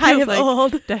started kind of like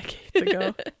old. Decades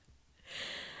ago.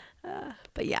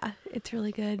 But yeah, it's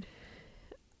really good.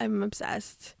 I'm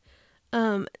obsessed.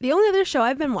 The only other show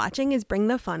I've been watching is Bring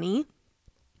the Funny.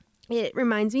 It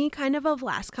reminds me kind of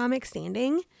Last Comic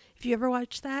Standing. If you ever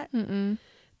watched that. Mm-mm.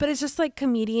 But it's just like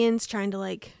comedians trying to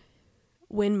like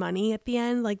win money at the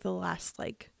end, like the last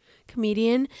like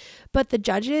comedian. But the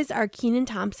judges are Kenan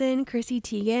Thompson, Chrissy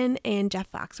Teigen, and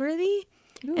Jeff Foxworthy.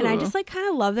 Ooh. And I just like kind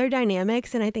of love their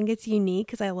dynamics, and I think it's unique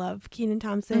because I love Kenan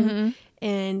Thompson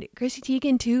and Chrissy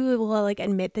Teigen too. Will like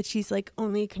admit that she's like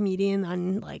only a comedian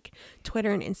on like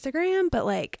Twitter and Instagram, but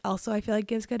like also I feel like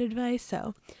gives good advice.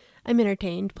 So I'm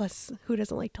entertained. Plus, who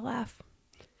doesn't like to laugh?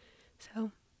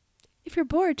 So if you're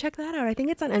bored, check that out. I think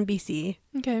it's on NBC.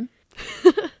 Okay.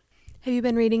 Have you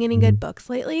been reading any good books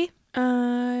lately?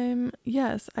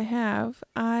 Yes, I have.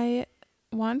 I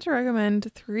want to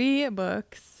recommend 3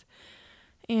 books.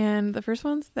 And the first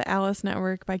one's The Alice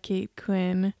Network by Kate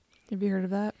Quinn. Have you heard of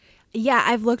that? Yeah,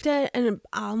 I've looked at and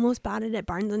almost bought it at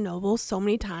Barnes & Noble so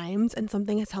many times, and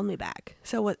something has held me back.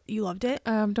 So what, you loved it?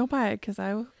 Don't buy it because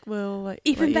I will let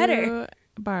better you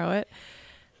borrow it.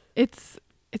 It's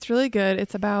really good.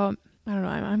 It's about, I don't know,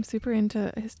 I'm super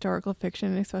into historical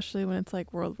fiction, especially when it's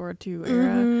like World War II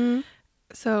era.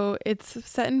 So it's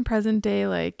set in present day,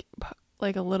 like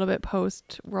like a little bit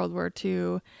post World War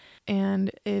II,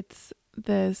 and it's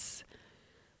this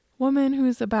woman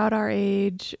who's about our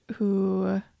age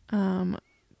who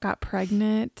got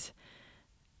pregnant,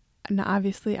 and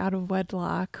obviously out of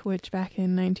wedlock, which back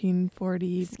in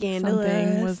 1940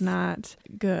 something was not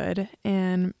good.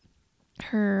 And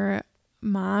her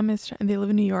mom they live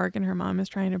in New York, and her mom is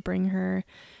trying to bring her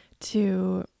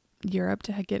to Europe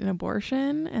to get an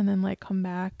abortion and then like come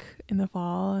back in the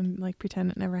fall and like pretend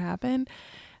it never happened.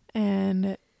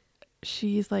 And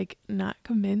she's like not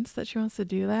convinced that she wants to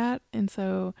do that, and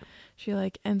so she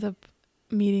like ends up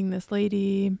meeting this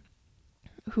lady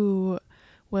who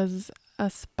was a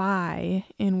spy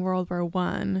in World War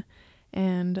I,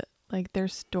 and like their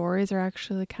stories are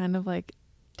actually kind of like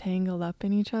tangled up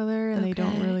in each other, and they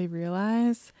don't really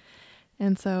realize.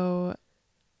 And so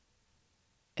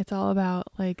it's all about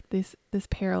like this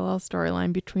parallel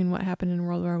storyline between what happened in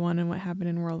World War I and what happened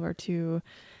in World War II,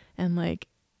 and like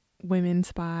women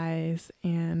spies,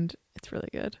 and it's really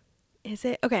good. Is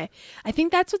it? Okay. I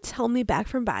think that's what's held me back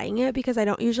from buying it, because I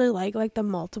don't usually like the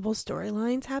multiple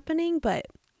storylines happening, but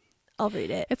I'll read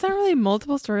it. It's not really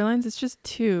multiple storylines. It's just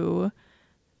two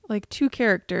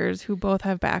characters who both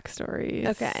have backstories.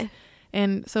 Okay.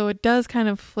 And so it does kind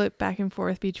of flip back and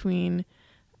forth between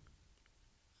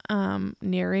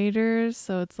narrators.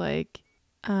 So it's like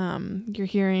you're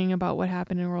hearing about what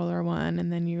happened in World War I,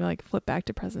 and then you like flip back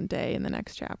to present day in the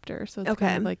next chapter. So it's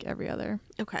kind of like every other.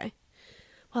 Okay.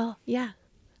 Well, yeah.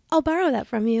 I'll borrow that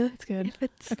from you. It's good. If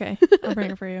it's... Okay. I'll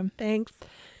bring it for you. Thanks.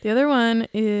 The other one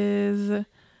is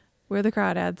Where the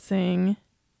Crawdads Sing,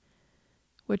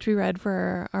 which we read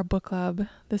for our book club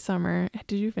this summer.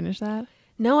 Did you finish that?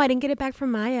 No, I didn't get it back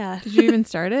from Maya. Did you even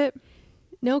start it?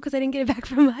 No, because I didn't get it back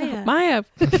from Maya. Maya,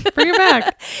 bring it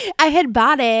back. I had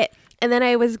bought it, and then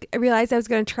I realized I was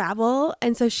going to travel,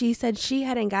 and so she said she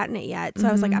hadn't gotten it yet. So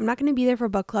I was like, I'm not going to be there for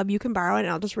book club. You can borrow it, and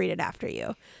I'll just read it after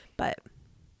you. But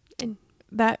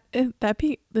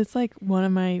it's like one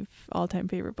of my all-time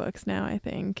favorite books now, I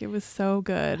think. It was so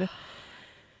good.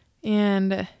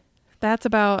 And that's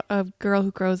about a girl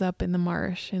who grows up in the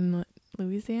marsh in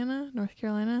Louisiana, North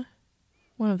Carolina,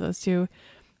 one of those two.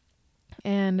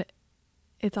 And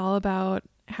it's all about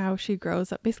how she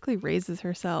grows up, basically raises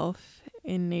herself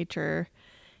in nature.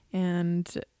 And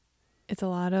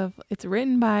it's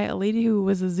written by a lady who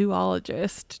was a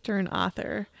zoologist turned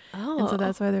author. Oh. And so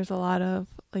that's why there's a lot of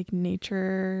like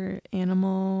nature,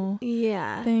 animal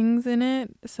things in it.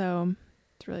 So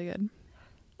it's really good.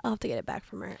 I'll have to get it back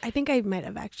from her. I think I might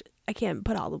have I can't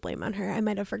put all the blame on her. I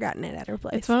might have forgotten it at her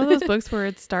place. It's one of those books where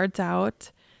it starts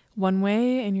out one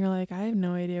way and you're like, I have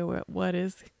no idea what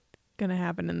is going to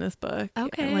happen in this book.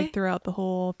 Okay. And like throughout the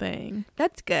whole thing.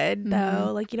 That's good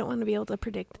though. Like you don't want to be able to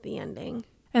predict the ending.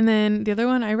 And then the other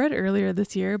one I read earlier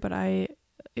this year, but I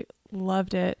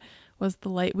loved it, was The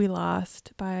Light We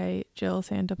Lost by Jill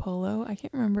Santopolo. I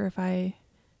can't remember if I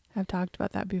have talked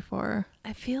about that before.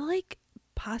 I feel like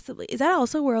possibly. Is that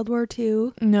also World War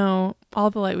II? No, All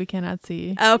the Light We Cannot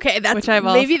See. Okay, that's what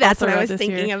I was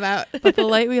thinking about. But The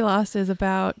Light We Lost is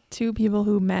about two people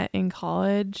who met in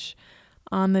college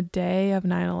on the day of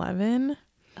 9/11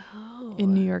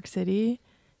 in New York City,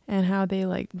 and how they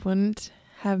like wouldn't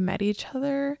have met each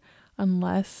other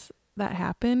unless that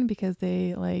happened, because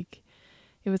they like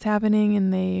it was happening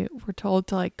and they were told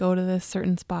to like go to this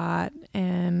certain spot,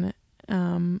 and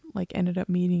like ended up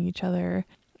meeting each other,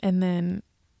 and then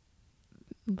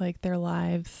like their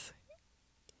lives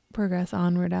progress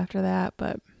onward after that.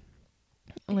 But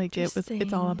like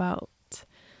it's all about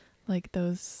like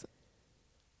those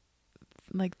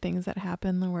like things that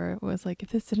happen where it was like, if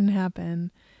this didn't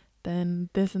happen, then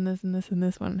this and this and this and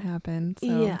this wouldn't happen.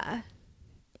 So yeah,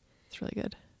 it's really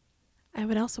good. I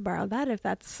would also borrow that if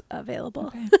that's available.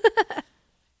 Okay.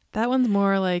 That one's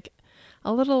more like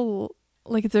a little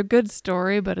like, it's a good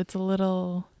story, but it's a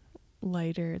little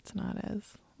lighter. It's not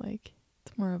as like,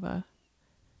 it's more of a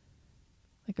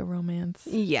like a romance.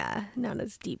 Yeah, not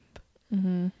as deep.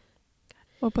 Mm-hmm.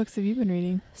 What books have you been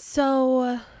reading?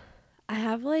 So I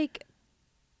have like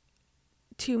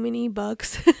too many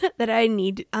books that I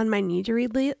need on my need to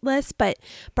read list, but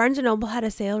Barnes & Noble had a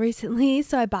sale recently,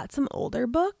 so I bought some older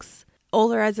books.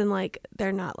 Older as in like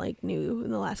they're not like new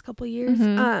in the last couple years.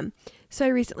 Mm-hmm. So I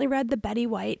recently read the Betty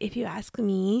White, If You Ask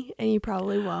Me, and you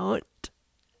probably won't.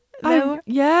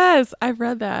 Yes, I've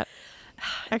read that.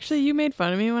 Actually, you made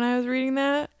fun of me when I was reading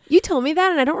that. You told me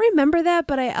that, and I don't remember that,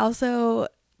 but I also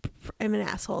am an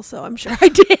asshole, so I'm sure I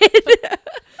did.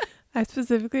 I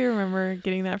specifically remember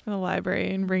getting that from the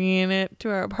library and bringing it to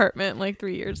our apartment like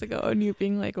 3 years ago, and you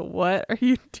being like, what are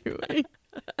you doing?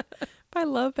 I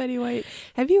love Betty White.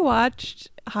 Have you watched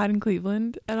Hot in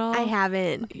Cleveland at all? I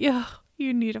haven't. Yeah,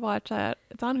 you need to watch that.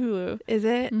 It's on Hulu. Is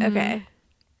it? Mhm. Okay.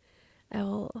 I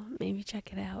will maybe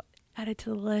check it out. Add it to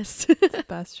the list. It's the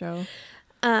best show.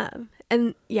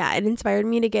 And yeah, it inspired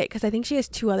me to get, because I think she has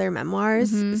 2 other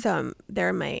memoirs. Mhm. So they're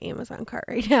in my Amazon cart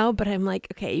right now. But I'm like,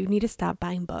 okay, you need to stop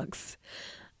buying books.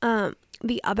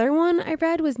 The other one I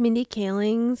read was Mindy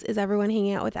Kaling's Is Everyone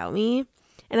Hanging Out Without Me?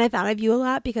 And I thought of you a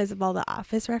lot because of all the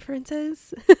Office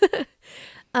references.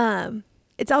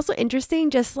 It's also interesting,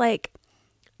 just like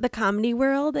the comedy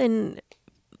world, and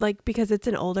like because it's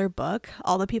an older book,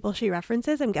 all the people she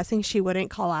references, I'm guessing she wouldn't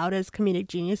call out as comedic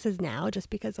geniuses now just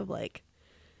because of like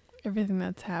Everything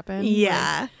that's happened.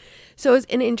 yeah. So it was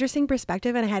an interesting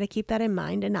perspective, and I had to keep that in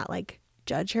mind and not like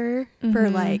judge her for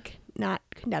Mhm. like not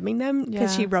condemning them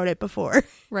because she Yeah. wrote it before.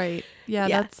 Right. Yeah,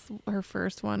 Yeah. that's her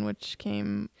first one, which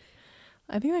came,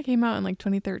 I think that came out in like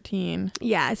 2013.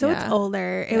 Yeah, so it's Yeah.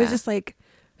 older. It was Yeah. just like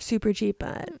super cheap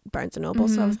at Barnes and Noble,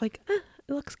 so I Mhm. was like,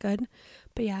 it looks good.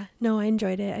 But yeah, no, I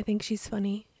enjoyed it. I think she's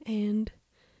funny and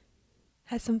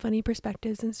has some funny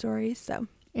perspectives and stories. So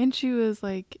And she was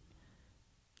like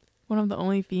one of the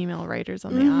only female writers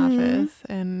on The Mhm. Office,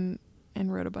 and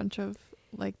wrote a bunch of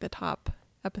like the top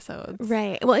episodes.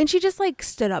 right, well, and she just like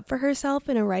stood up for herself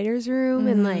in a writer's room,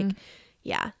 and like Mhm.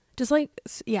 yeah, just like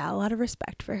yeah, a lot of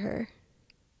respect for her.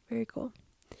 Very cool.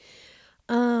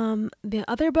 The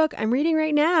other book I'm reading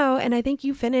right now, and I think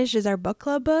you finished, is our book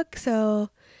club book. So,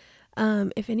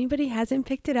 if anybody hasn't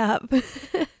picked it up,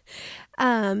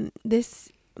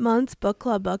 this month's book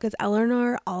club book is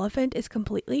Eleanor Oliphant is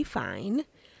Completely Fine.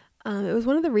 It was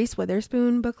one of the Reese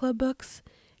Witherspoon book club books,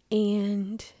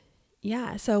 and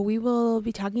yeah, so we will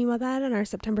be talking about that in our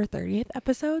September 30th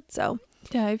episode. So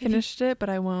Yeah, I finished it, but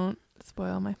I won't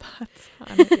spoil my thoughts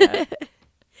on it yet.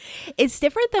 it's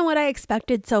different than what I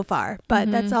expected so far, but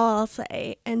that's Mhm. all I'll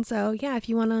say. And so, yeah, if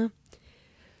you want to,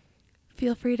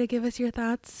 feel free to give us your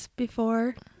thoughts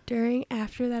before, during,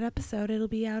 after that episode. It'll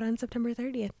be out on September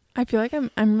 30th. I feel like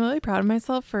I'm really proud of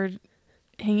myself for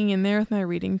hanging in there with my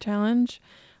reading challenge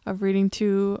of reading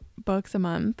 2 books a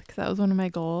month, because that was one of my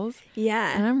goals. And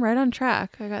Yeah, I'm right on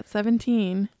track. I got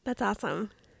 17. that's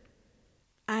awesome.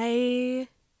 I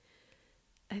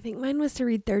think mine was to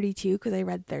read 32 because I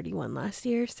read 31 last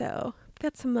year. So I've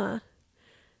got some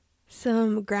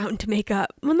ground to make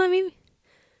up. Well, not maybe.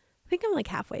 I think I'm like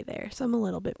halfway there, so I'm a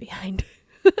little bit behind.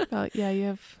 About, yeah, you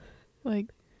have like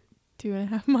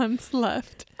 2.5 months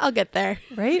left. I'll get there.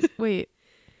 Right? Wait.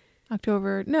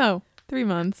 October. No, 3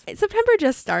 months. September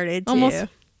just started too. Almost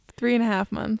 3.5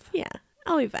 months. Yeah,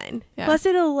 I'll be fine. Yeah. Plus,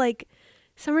 it'll like,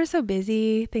 summer's so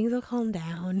busy, things will calm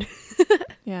down.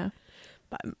 Yeah.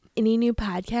 Any new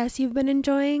podcasts you've been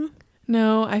enjoying?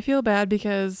 No, I feel bad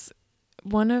because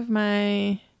one of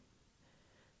my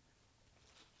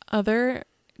other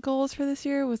goals for this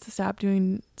year was to stop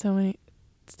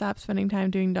spending time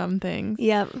doing dumb things.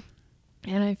 Yep.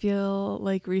 And I feel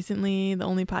like recently the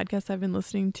only podcasts I've been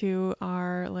listening to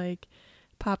are like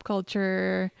pop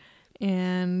culture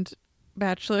and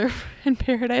Bachelor in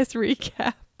Paradise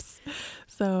recaps.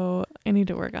 So I need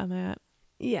to work on that.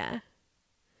 Yeah.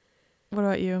 What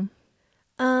about you?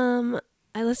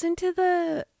 I listened to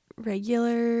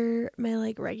my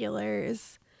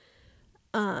regulars.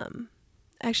 I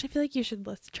actually feel like you should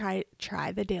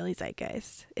try the Daily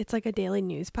Zeitgeist. It's like a daily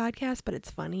news podcast, but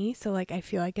it's funny. So like I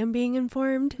feel like I'm being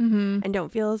informed Mm-hmm. and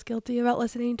don't feel as guilty about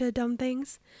listening to dumb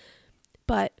things.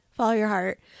 But follow your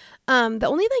heart. The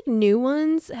only like new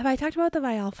ones, have I talked about the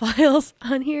Vial Files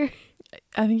on here?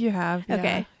 I think you have. Yeah.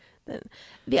 Okay. Then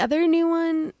the other new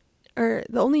one, or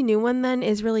the only new one then,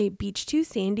 is really Beach Too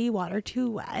Sandy, Water Too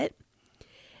Wet.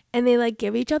 And they like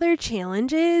give each other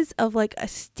challenges of like a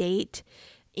state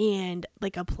and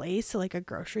like a place, so like a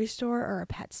grocery store or a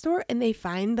pet store, and they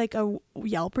find like a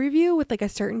Yelp review with like a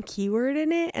certain keyword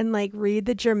in it and like read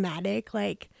the dramatic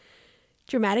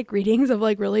readings of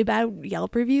like really bad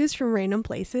Yelp reviews from random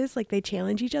places. Like they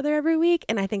challenge each other every week,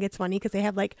 and I think it's funny because they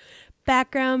have like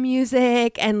background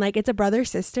music and like it's a brother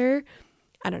sister.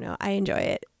 I don't know, I enjoy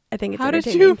it. I think it's How did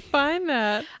entertaining. you find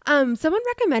that? Someone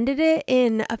recommended it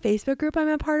in a Facebook group I'm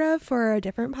a part of for a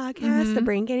different podcast, the Mhm.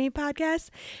 Brain Candy podcast.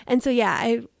 And so, yeah,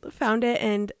 I found it,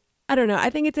 and I don't know, I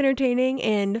think it's entertaining.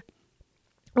 And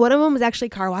one of them was actually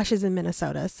car washes in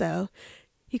Minnesota. So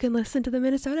you can listen to the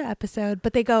Minnesota episode,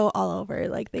 but they go all over.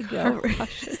 Like they go over.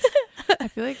 Washes. I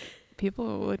feel like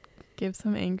people would give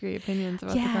some angry opinions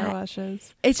about the Yeah. car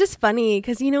washes. It's just funny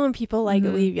because, when people like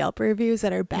Mhm. leave Yelp reviews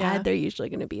that are bad, Yeah. they're usually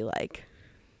going to be like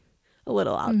a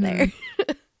little out Mhm. there.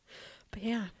 But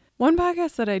yeah. One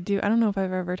podcast that I don't know if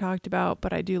I've ever talked about,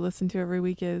 but I do listen to every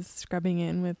week is Scrubbing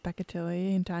In with Becca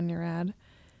Tilley and Tanya Rad.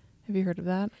 Have you heard of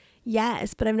that?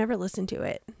 Yes, but I've never listened to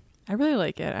it. I really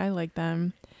like it. I like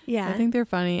them. Yeah. I think they're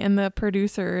funny. And the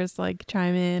producers like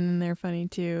chime in and they're funny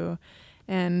too.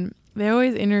 And they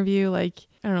always interview like,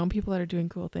 I don't know, people that are doing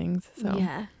cool things. So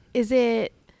yeah. Is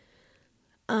it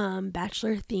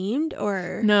Bachelor themed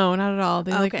or? No, not at all.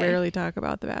 They like Okay. rarely talk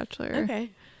about The Bachelor.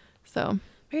 Okay. So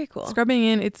Very cool. Scrubbing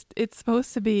In, it's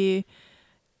supposed to be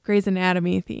Grey's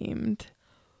Anatomy themed.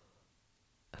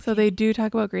 So they do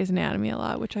talk about Grey's Anatomy a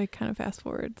lot, which I kind of fast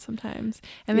forward sometimes.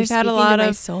 And You're they've had a speaking lot to my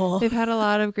of soul. they've had a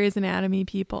lot of Grey's Anatomy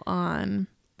people on,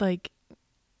 like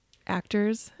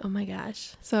actors. Oh my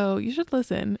gosh. So you should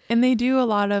listen. And they do a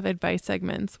lot of advice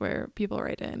segments where people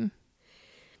write in.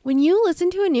 When you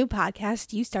listen to a new podcast,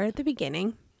 do you start at the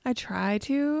beginning? I try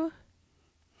to,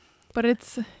 but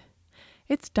it's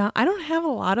done. I don't have a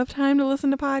lot of time to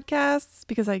listen to podcasts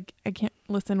because I can't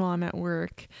listen while I'm at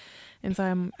work. And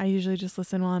so I usually just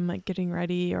listen while I'm like getting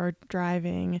ready or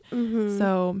driving. Mm-hmm.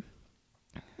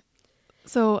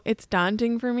 So it's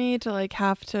daunting for me to like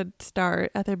have to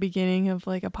start at the beginning of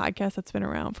like a podcast that's been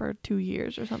around for 2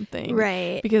 years or something.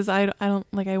 Right. Because I don't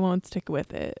like, I won't stick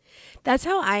with it. That's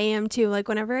how I am too. Like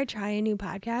whenever I try a new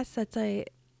podcast, that's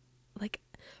like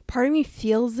part of me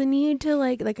feels the need to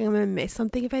like I'm gonna miss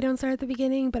something if I don't start at the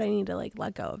beginning, but I need to like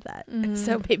let go of that. Mhm.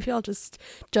 So maybe I'll just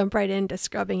jump right into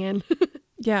Scrubbing In.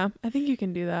 Yeah, I think you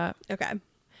can do that. Okay.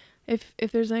 If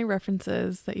there's any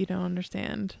references that you don't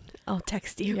understand. I'll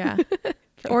text you. Yeah.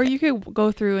 Or you could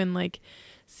go through and like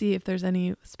see if there's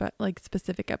any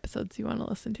specific episodes you want to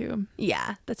listen to.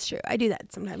 Yeah, that's true. I do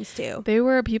that sometimes too. They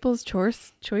were a People's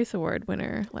Choice Award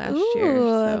winner last year.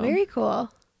 Ooh, So. very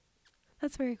cool.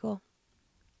 That's very cool.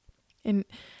 And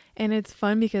it's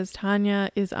fun because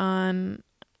Tanya is on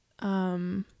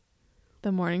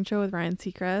the morning show with Ryan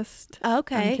Seacrest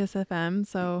Okay. on Kiss FM.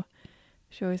 So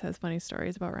she always has funny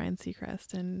stories about Ryan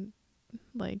Seacrest, and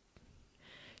like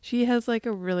she has like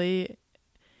a really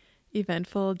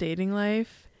eventful dating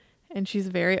life, and she's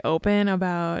very open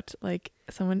about like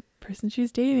person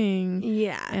she's dating.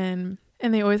 Yeah. And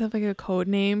they always have like a code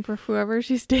name for whoever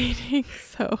she's dating.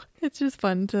 So it's just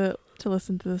fun to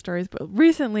listen to the stories. But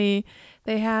recently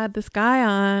they had this guy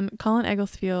on, Colin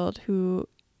Egglesfield, who,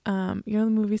 you know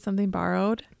the movie Something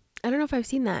Borrowed? I don't know if I've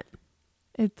seen that.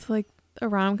 It's like a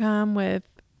rom-com with,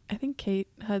 I think Kate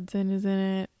Hudson is in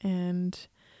it, and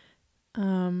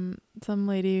some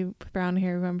lady with brown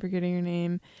hair who I'm forgetting her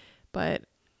name. But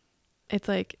it's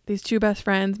like these two best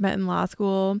friends met in law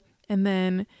school, and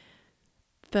then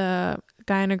the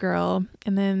guy and a girl,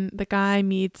 and then the guy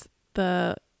meets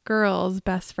the girl's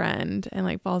best friend and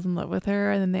like falls in love with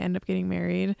her, and then they end up getting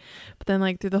married. But then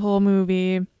like through the whole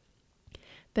movie,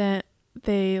 that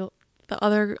the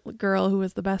other girl who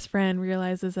was the best friend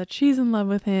realizes that she's in love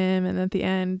with him, and at the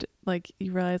end like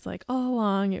you realize like all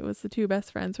along it was the two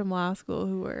best friends from law school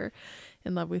who were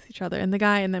in love with each other. And the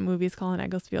guy in that movie is Colin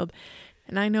Egglesfield,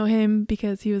 and I know him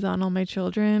because he was on All My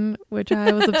Children, which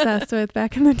I was obsessed with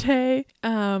back in the day.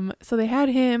 So they had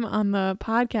him on the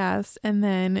podcast, and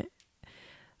then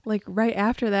like right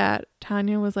after that,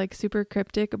 Tanya was like super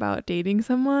cryptic about dating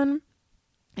someone.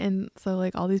 And so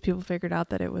like all these people figured out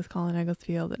that it was Colin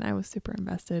Egglesfield, and I was super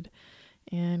invested.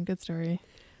 And good story.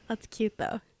 That's cute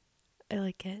though. I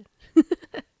like it.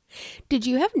 Did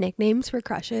you have nicknames for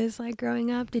crushes like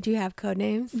growing up? Did you have code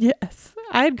names? Yes.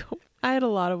 I had a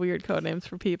lot of weird code names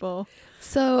for people.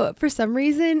 So for some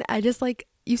reason, I just like,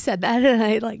 you said that and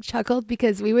I like chuckled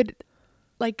because we would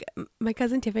like, my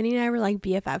cousin Tiffany and I were like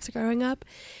BFFs growing up,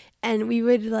 and we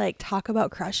would like talk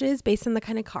about crushes based on the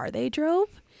kind of car they drove.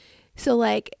 So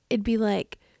like, it'd be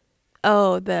like,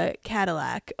 oh, the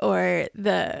Cadillac, or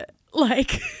the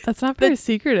like That's not very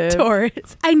secretive.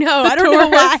 Taurus. I know. I don't know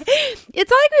why. It's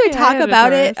not like we would Yeah, I talk had a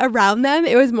about it Taurus. around them.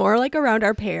 It was more like around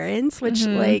our parents, which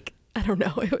Mhm. like, I don't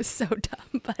know. It was so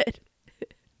dumb, but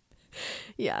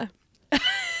yeah.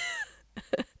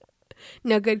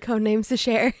 No good code names to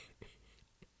share.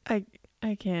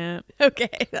 I can't. Okay,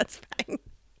 that's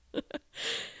fine.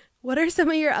 What are some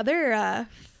of your other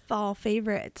fall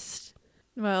favorites?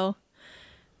 Well,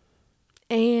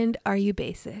 And are you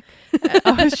basic?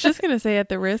 I was just going to say, at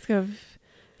the risk of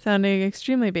sounding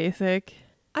extremely basic,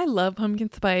 I love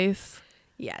pumpkin spice.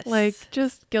 Yes. Like,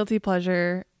 just guilty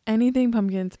pleasure. Anything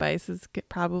pumpkin spice is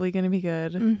probably going to be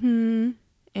good. Mm-hmm.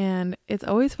 And it's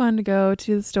always fun to go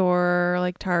to the store,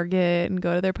 like Target, and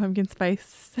go to their pumpkin spice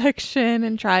section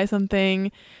and try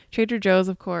something. Trader Joe's,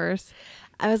 of course.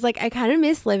 I was like, I kind of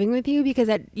miss living with you because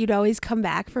you'd always come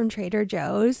back from Trader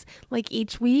Joe's like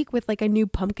each week with like a new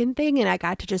pumpkin thing, and I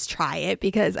got to just try it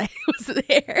because I was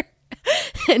there.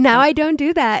 And now I don't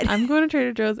do that. I'm going to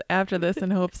Trader Joe's after this in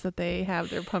hopes that they have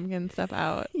their pumpkin stuff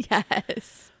out.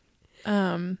 Yes.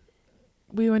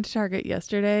 We went to Target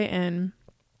yesterday and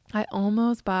I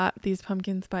almost bought these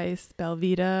pumpkin spice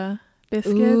Belvita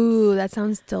biscuits. Ooh, that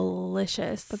sounds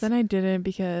delicious. But then I didn't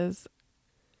because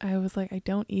I was like, I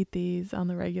don't eat these on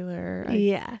the regular.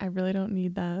 I really don't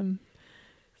need them.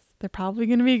 They're probably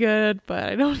going to be good, but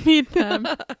I don't need them.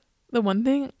 The one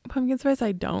thing pumpkin spice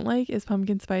I don't like is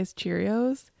pumpkin spice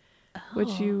Cheerios,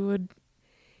 which you would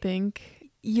think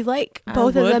you like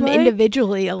both of them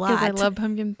individually a lot. Because I love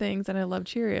pumpkin things and I love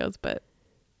Cheerios, but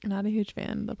I'm not a huge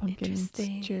fan of the pumpkin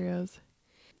Cheerios.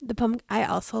 I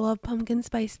also love pumpkin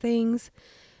spice things.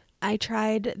 I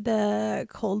tried the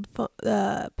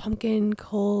pumpkin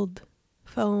cold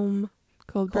foam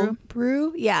cold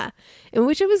brew. Yeah, in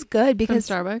which it was good because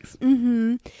from Starbucks.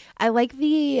 Mm-hmm.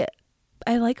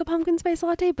 I like a pumpkin spice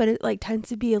latte, but it like tends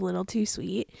to be a little too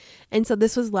sweet. And so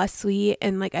this was less sweet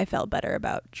and like I felt better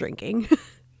about drinking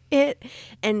it.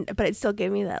 But it still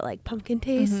gave me that like pumpkin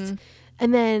taste. Mm-hmm.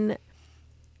 And then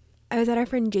I was at our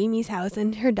friend Jamie's house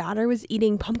and her daughter was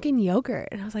eating pumpkin yogurt.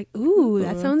 And I was like, ooh,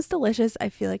 that sounds delicious. I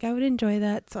feel like I would enjoy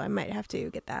that. So I might have to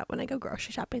get that when I go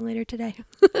grocery shopping later today.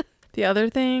 The other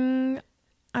thing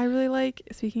I really like,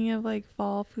 speaking of like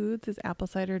fall foods, is apple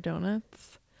cider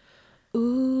donuts.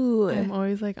 Ooh. I'm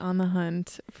always like on the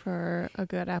hunt for a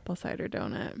good apple cider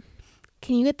donut.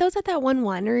 Can you get those at that one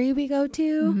winery we go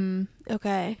to? Mm-hmm.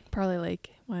 Okay. Probably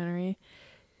Lake Winery.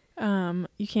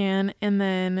 You can, and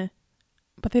then,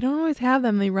 but they don't always have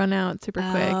them. They run out super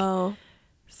quick.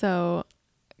 So,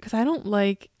 because I don't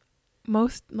like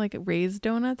most like raised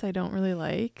donuts, I don't really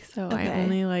like. So I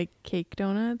only like cake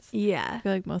donuts. Yeah. I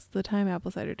feel like most of the time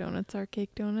apple cider donuts are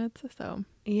cake donuts. So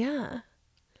yeah.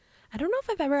 I don't know if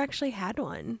I've ever actually had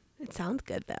one. It sounds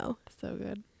good though. So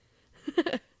good.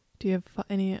 Do you have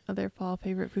any other fall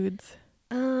favorite foods?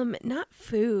 Not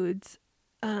foods.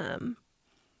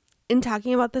 In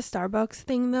talking about the Starbucks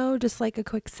thing though, just like a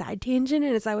quick side tangent,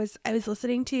 and as I was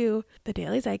listening to the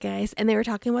Daily Zeitgeist and they were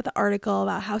talking about the article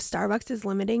about how Starbucks is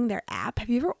limiting their app. Have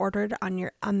you ever ordered on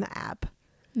the app?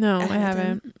 No, I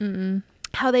haven't. Mm-mm.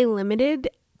 How they limited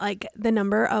like the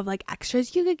number of like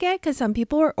extras you could get because some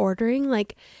people were ordering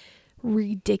like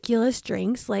ridiculous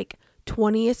drinks, like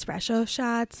 20 espresso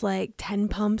shots, like 10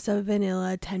 pumps of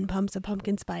vanilla, 10 pumps of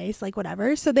pumpkin spice, like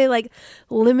whatever. So they like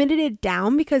limited it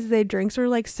down because the drinks were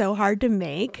like so hard to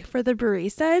make for the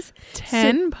baristas.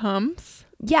 10 pumps?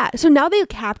 Yeah. So now they've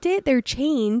capped it. Their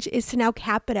change is to now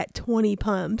cap it at 20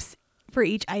 pumps for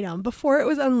each item. Before it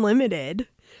was unlimited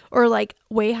or like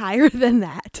way higher than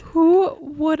that. Who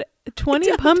would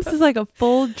 20 pumps is like a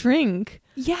full drink.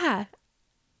 Yeah.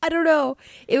 I don't know.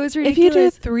 It was ridiculous. If you do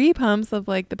 3 pumps of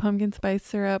like the pumpkin spice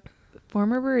syrup,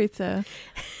 former barista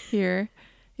here,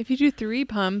 if you do 3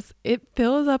 pumps, it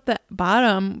fills up the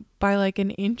bottom by like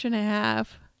 1.5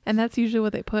 inches. And that's usually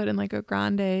what they put in like a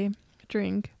grande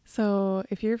drink. So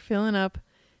if you're filling up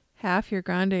half your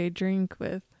grande drink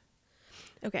with.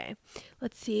 Okay,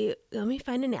 let's see. Let me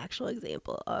find an actual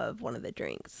example of one of the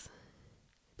drinks.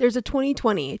 There's a 20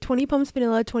 pumps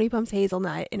vanilla, 20 pumps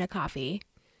hazelnut in a coffee.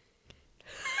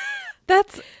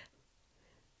 That's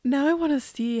now I want to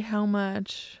see how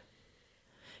much,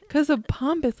 because a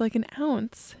pump is like an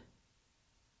ounce.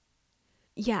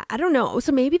 Yeah, I don't know.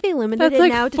 So maybe they limited That's it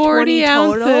like now to 40 20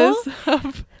 ounces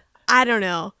total. I don't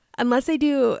know. Unless they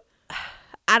do,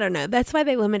 I don't know. That's why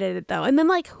they limited it though. And then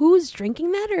like, who's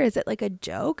drinking that, or is it like a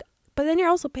joke? But then you're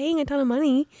also paying a ton of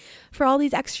money for all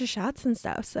these extra shots and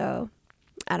stuff. So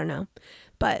I don't know.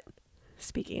 But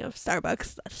speaking of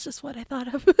Starbucks, that's just what I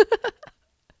thought of.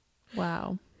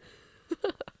 Wow.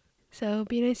 So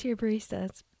be nice to your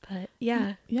baristas. But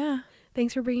yeah.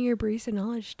 Thanks for bringing your barista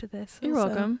knowledge to this. You're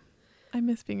welcome. I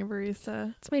miss being a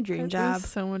barista. It's my dream job. It's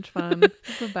so much fun.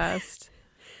 It's the best.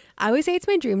 I always say it's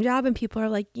my dream job and people are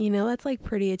like, that's like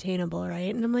pretty attainable,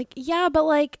 right? And I'm like, yeah, but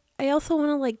like I also want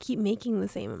to like keep making the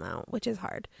same amount, which is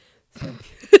hard. So.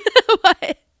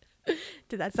 What?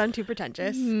 Did that sound too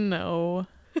pretentious? No.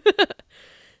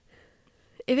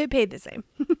 If it paid the same.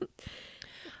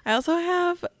 I also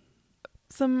have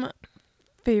some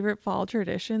favorite fall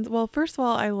traditions. Well, first of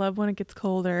all, I love when it gets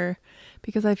colder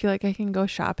because I feel like I can go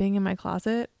shopping in my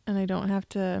closet and I don't have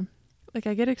to, like,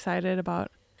 I get excited about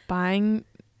buying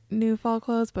new fall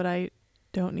clothes, but I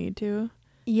don't need to.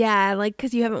 Yeah, like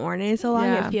because you haven't worn it in so long,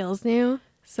 it feels new.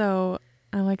 So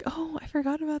I'm like, oh, I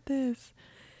forgot about this.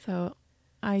 So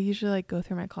I usually like go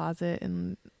through my closet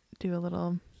and do a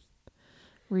little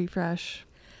refresh.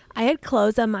 I had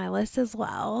clothes on my list as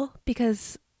well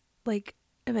because, like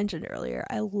I mentioned earlier,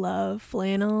 I love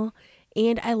flannel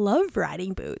and I love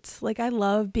riding boots. Like, I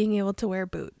love being able to wear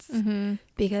boots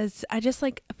because I just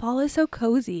like fall is so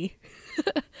cozy.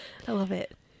 I love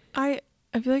it. I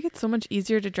feel like it's so much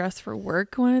easier to dress for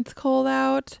work when it's cold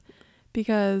out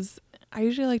because I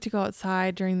usually like to go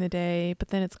outside during the day, but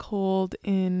then it's cold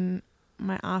in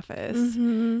my office.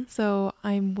 So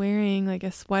I'm wearing like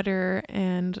a sweater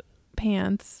and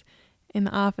pants in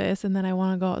the office, and then I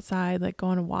want to go outside, like go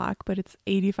on a walk, but it's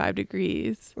 85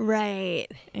 degrees. Right.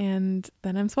 And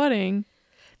then I'm sweating.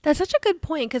 That's such a good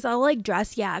point because I'll like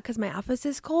dress, because my office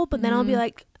is cold, but then I'll be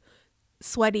like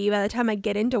sweaty by the time I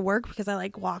get into work because I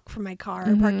like walk from my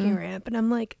car parking ramp, and I'm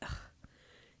like, ugh,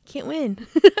 can't win.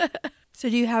 So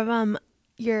do you have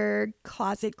your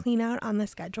closet clean out on the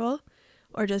schedule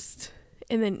or just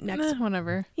in the next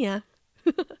whenever? Yeah.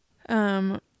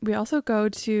 We also go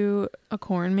to a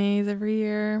corn maze every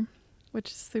year, which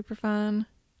is super fun.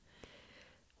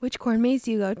 Which corn maze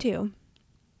do you go to?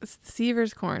 It's the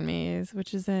Seavers Corn Maze,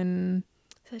 which is in...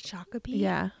 Is it Shakopee?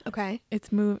 Yeah. Okay. It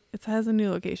has a new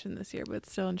location this year, but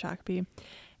it's still in Shakopee.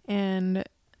 And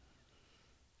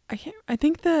I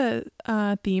think the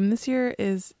theme this year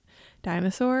is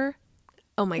dinosaur.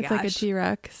 Oh my gosh. It's like a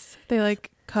T-Rex. They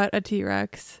like cut a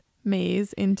T-Rex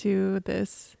maze into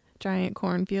this giant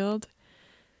cornfield.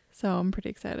 So I'm pretty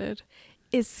excited.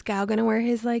 Is Scow gonna wear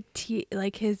his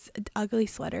his ugly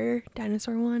sweater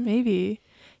dinosaur one? Maybe.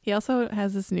 He also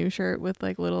has this new shirt with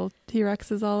like little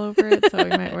T-Rexes all over it, so he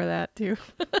might wear that too.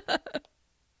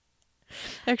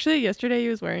 Actually, yesterday he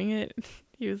was wearing it.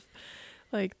 He was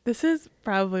like, "This is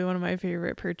probably one of my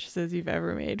favorite purchases you've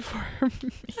ever made for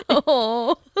me."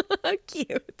 Oh,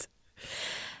 cute.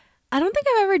 I don't think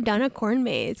I've ever done a corn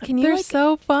maze. They're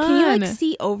so fun. Can you like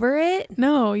see over it?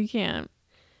 No, you can't.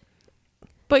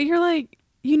 But you're like,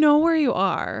 you know where you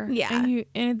are. Yeah.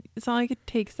 And it's not like it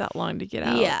takes that long to get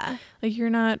out. Yeah. Like, you're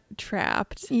not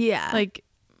trapped. Yeah. Like,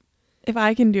 if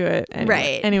I can do it,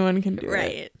 anyone can do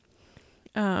it.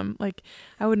 Right. Like,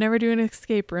 I would never do an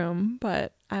escape room,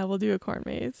 but I will do a corn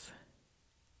maze.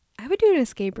 I would do an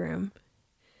escape room.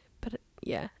 But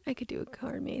yeah, I could do a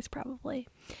corn maze probably.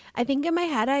 I think in my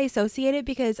head I associate it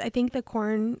because I think the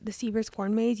Seavers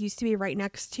Corn Maze used to be right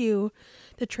next to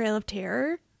the Trail of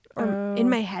Terror. Or in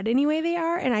my head anyway they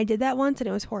are, and I did that once and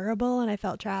it was horrible and I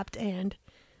felt trapped and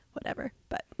whatever,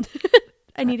 but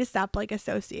I need to stop like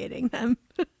associating them.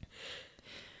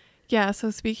 Yeah, so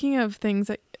speaking of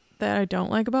things that I don't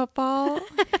like about fall,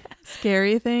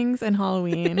 scary things and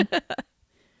Halloween.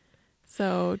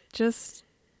 So just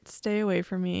stay away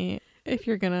from me if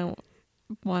you're gonna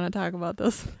want to talk about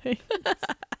those things.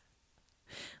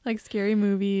 Like scary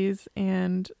movies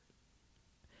and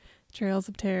Trails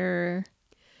of Terror.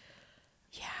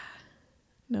 Yeah.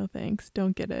 No thanks.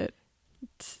 Don't get it.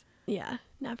 Yeah,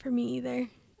 not for me either.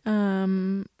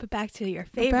 But back to your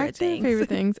favorite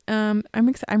things. I'm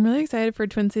really excited for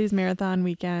Twin Cities Marathon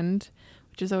weekend,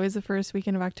 which is always the first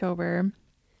weekend of October.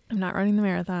 I'm not running the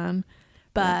marathon,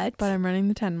 but I'm running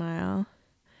the 10 mile.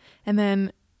 And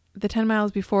then the 10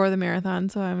 miles before the marathon,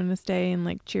 so I'm going to stay and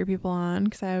like cheer people on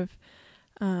because I have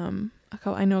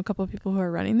I know a couple of people who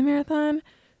are running the marathon.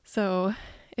 So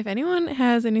if anyone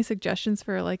has any suggestions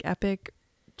for like epic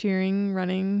cheering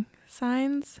running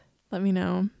signs, let me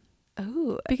know.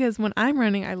 Oh, because when I'm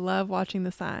running, I love watching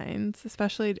the signs,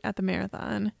 especially at the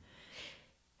marathon.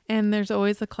 And there's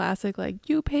always the classic, like,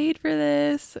 you paid for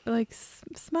this, like,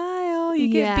 smile, you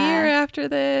get beer after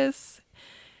this.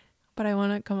 But I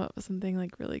want to come up with something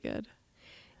like really good.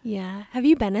 Yeah. Have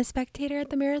you been a spectator at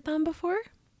the marathon before?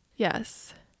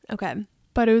 Yes. Okay.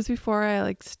 But it was before I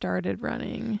like started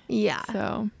running. Yeah.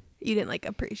 So you didn't like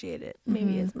appreciate it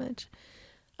maybe as much.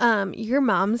 Your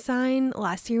mom's sign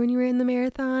last year when you were in the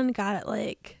marathon got it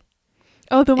like...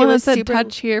 Oh, the one that said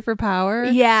touch here for power?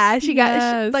 Yeah. She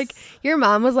got like your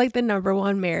mom was like the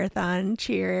 #1 marathon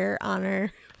cheer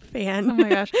honor fan. Oh my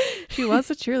gosh. She was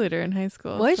a cheerleader in high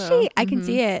school. Was she? I can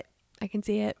see it.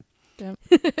 Yep.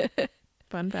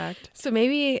 Fun fact. So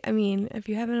maybe, I mean, if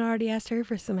you haven't already asked her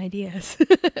for some ideas.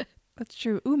 That's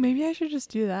true. Ooh, maybe I should just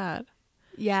do that.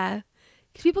 Yeah.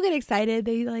 Because people get excited.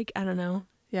 They like, I don't know.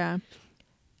 Yeah.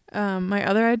 My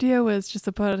other idea was just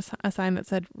to put a sign that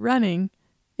said running.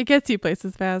 It gets you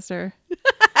places faster.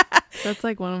 That's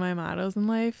like one of my mottos in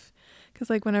life. Because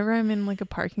like whenever I'm in like a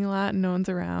parking lot and no one's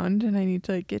around and I need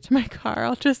to like get to my car,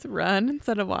 I'll just run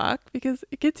instead of walk because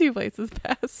it gets you places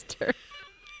faster.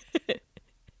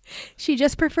 She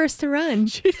just prefers to run.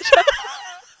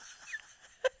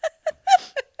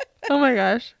 Oh my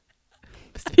gosh.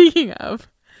 Speaking of,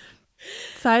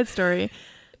 side story,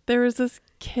 there was this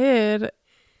kid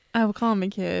I will call him a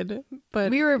kid,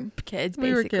 but we were kids, basically.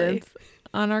 we were kids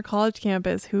on our college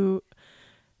campus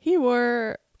he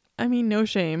wore, I mean, no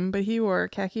shame, but he wore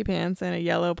khaki pants and a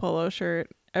yellow polo shirt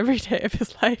every day of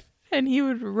his life. And he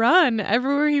would run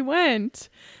everywhere he went.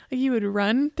 Like, he would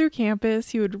run through campus.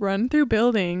 He would run through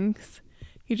buildings.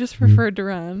 He just preferred to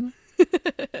run.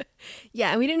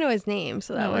 Yeah, and we didn't know his name,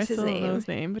 so that was his I still name. don't know his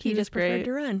name, but he just was preferred great.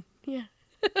 to run. Yeah.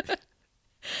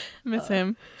 Miss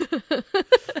him.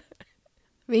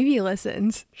 Maybe he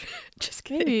listens. Just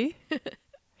kidding. Maybe.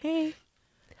 Hey.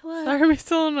 Hello. Sorry, we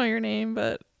still don't know your name,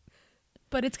 but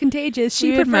But it's contagious.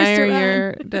 She we prefers admire to run.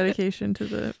 your dedication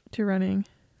to running.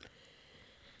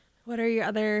 What are your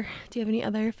other? Do you have any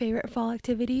other favorite fall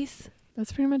activities?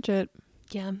 That's pretty much it.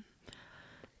 Yeah.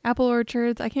 Apple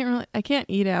orchards. I can't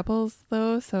eat apples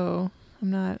though, so I'm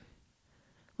not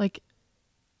like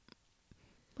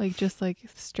just like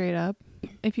straight up.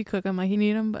 If you cook them, I can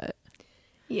eat them, but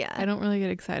Yeah. I don't really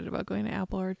get excited about going to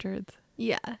apple orchards.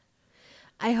 Yeah.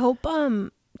 I hope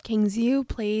Kingsview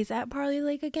plays at Parley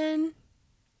Lake again,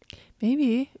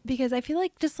 Maybe. because I feel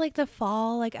like just like the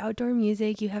fall, like outdoor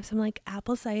music, you have some like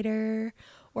apple cider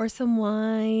or some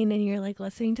wine and you're like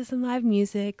listening to some live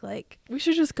music. Like, We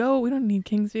should just go. We don't need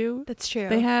Kingsview. that's true.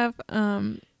 They have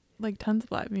like tons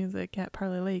of live music at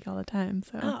Parley Lake all the time.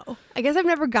 So Oh, I guess I've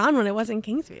never gone when it wasn't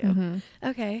Kingsview. Mhm.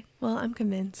 Okay. Well, I'm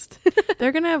convinced.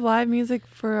 They're gonna have live music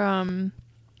for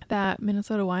that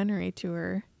Minnesota winery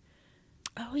tour.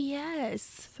 Oh,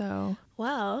 yes. So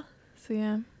Well,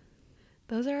 yeah.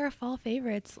 those are our fall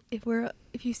favorites. If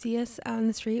you see us on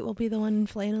the street, we'll be the one in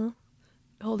flannel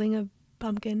holding a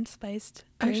pumpkin spiced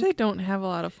I drink. actually don't have a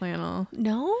lot of flannel.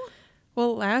 No?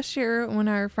 Well, last year when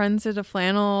our friends did a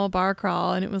flannel bar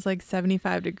crawl and it was like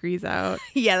 75 degrees out,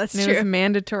 Yeah, that's and it was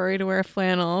mandatory to wear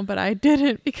flannel, but I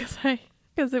didn't because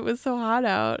it was so hot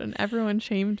out and everyone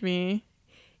shamed me.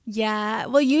 Yeah.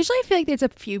 Well, usually I feel like there's a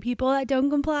few people that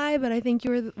don't comply, but I think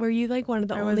were you like one of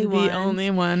the I only was ones? the only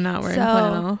one not wearing So-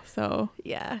 flannel. So,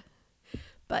 Yeah.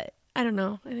 But I don't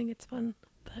know. I think it's fun.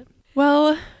 But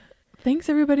well, thanks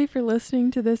everybody for listening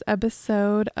to this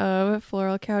episode of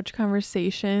Floral Couch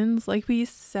Conversations. Like we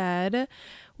said,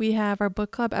 we have our book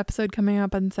club episode coming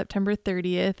up on September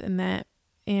 30th,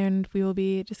 and we will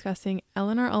be discussing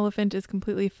Eleanor Oliphant is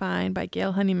Completely Fine by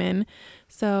Gail Honeyman.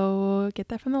 So get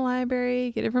that from the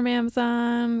library, get it from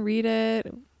Amazon, read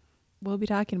it. We'll be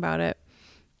talking about it.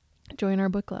 Join our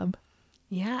book club.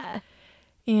 yeah.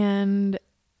 And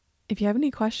if you have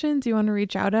any questions, you want to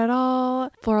reach out at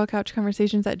all,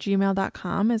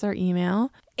 floralcouchconversations@gmail.com is our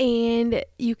email. And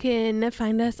you can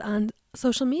find us on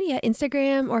social media,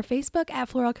 Instagram or Facebook at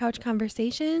Floral Couch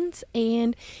Conversations.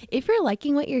 And if you're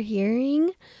liking what you're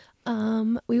hearing,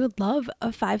 we would love a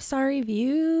 5-star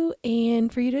review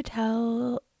and for you to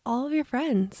tell all of your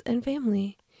friends and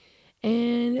family.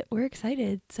 And we're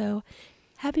excited. So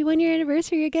happy 1-year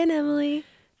anniversary again, Emily.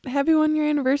 Happy 1-year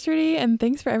anniversary, and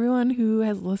thanks for everyone who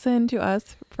has listened to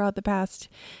us throughout the past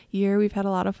year. We've had a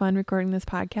lot of fun recording this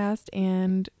podcast,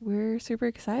 and we're super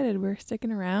excited. We're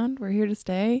sticking around. We're here to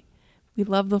stay. We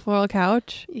love the Floral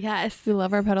Couch. Yes. We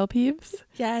love our pedal peeps.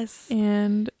 Yes.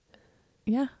 And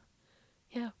yeah.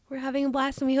 Yeah. We're having a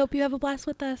blast and we hope you have a blast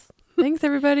with us. Thanks,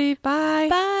 everybody. Bye.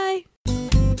 Bye.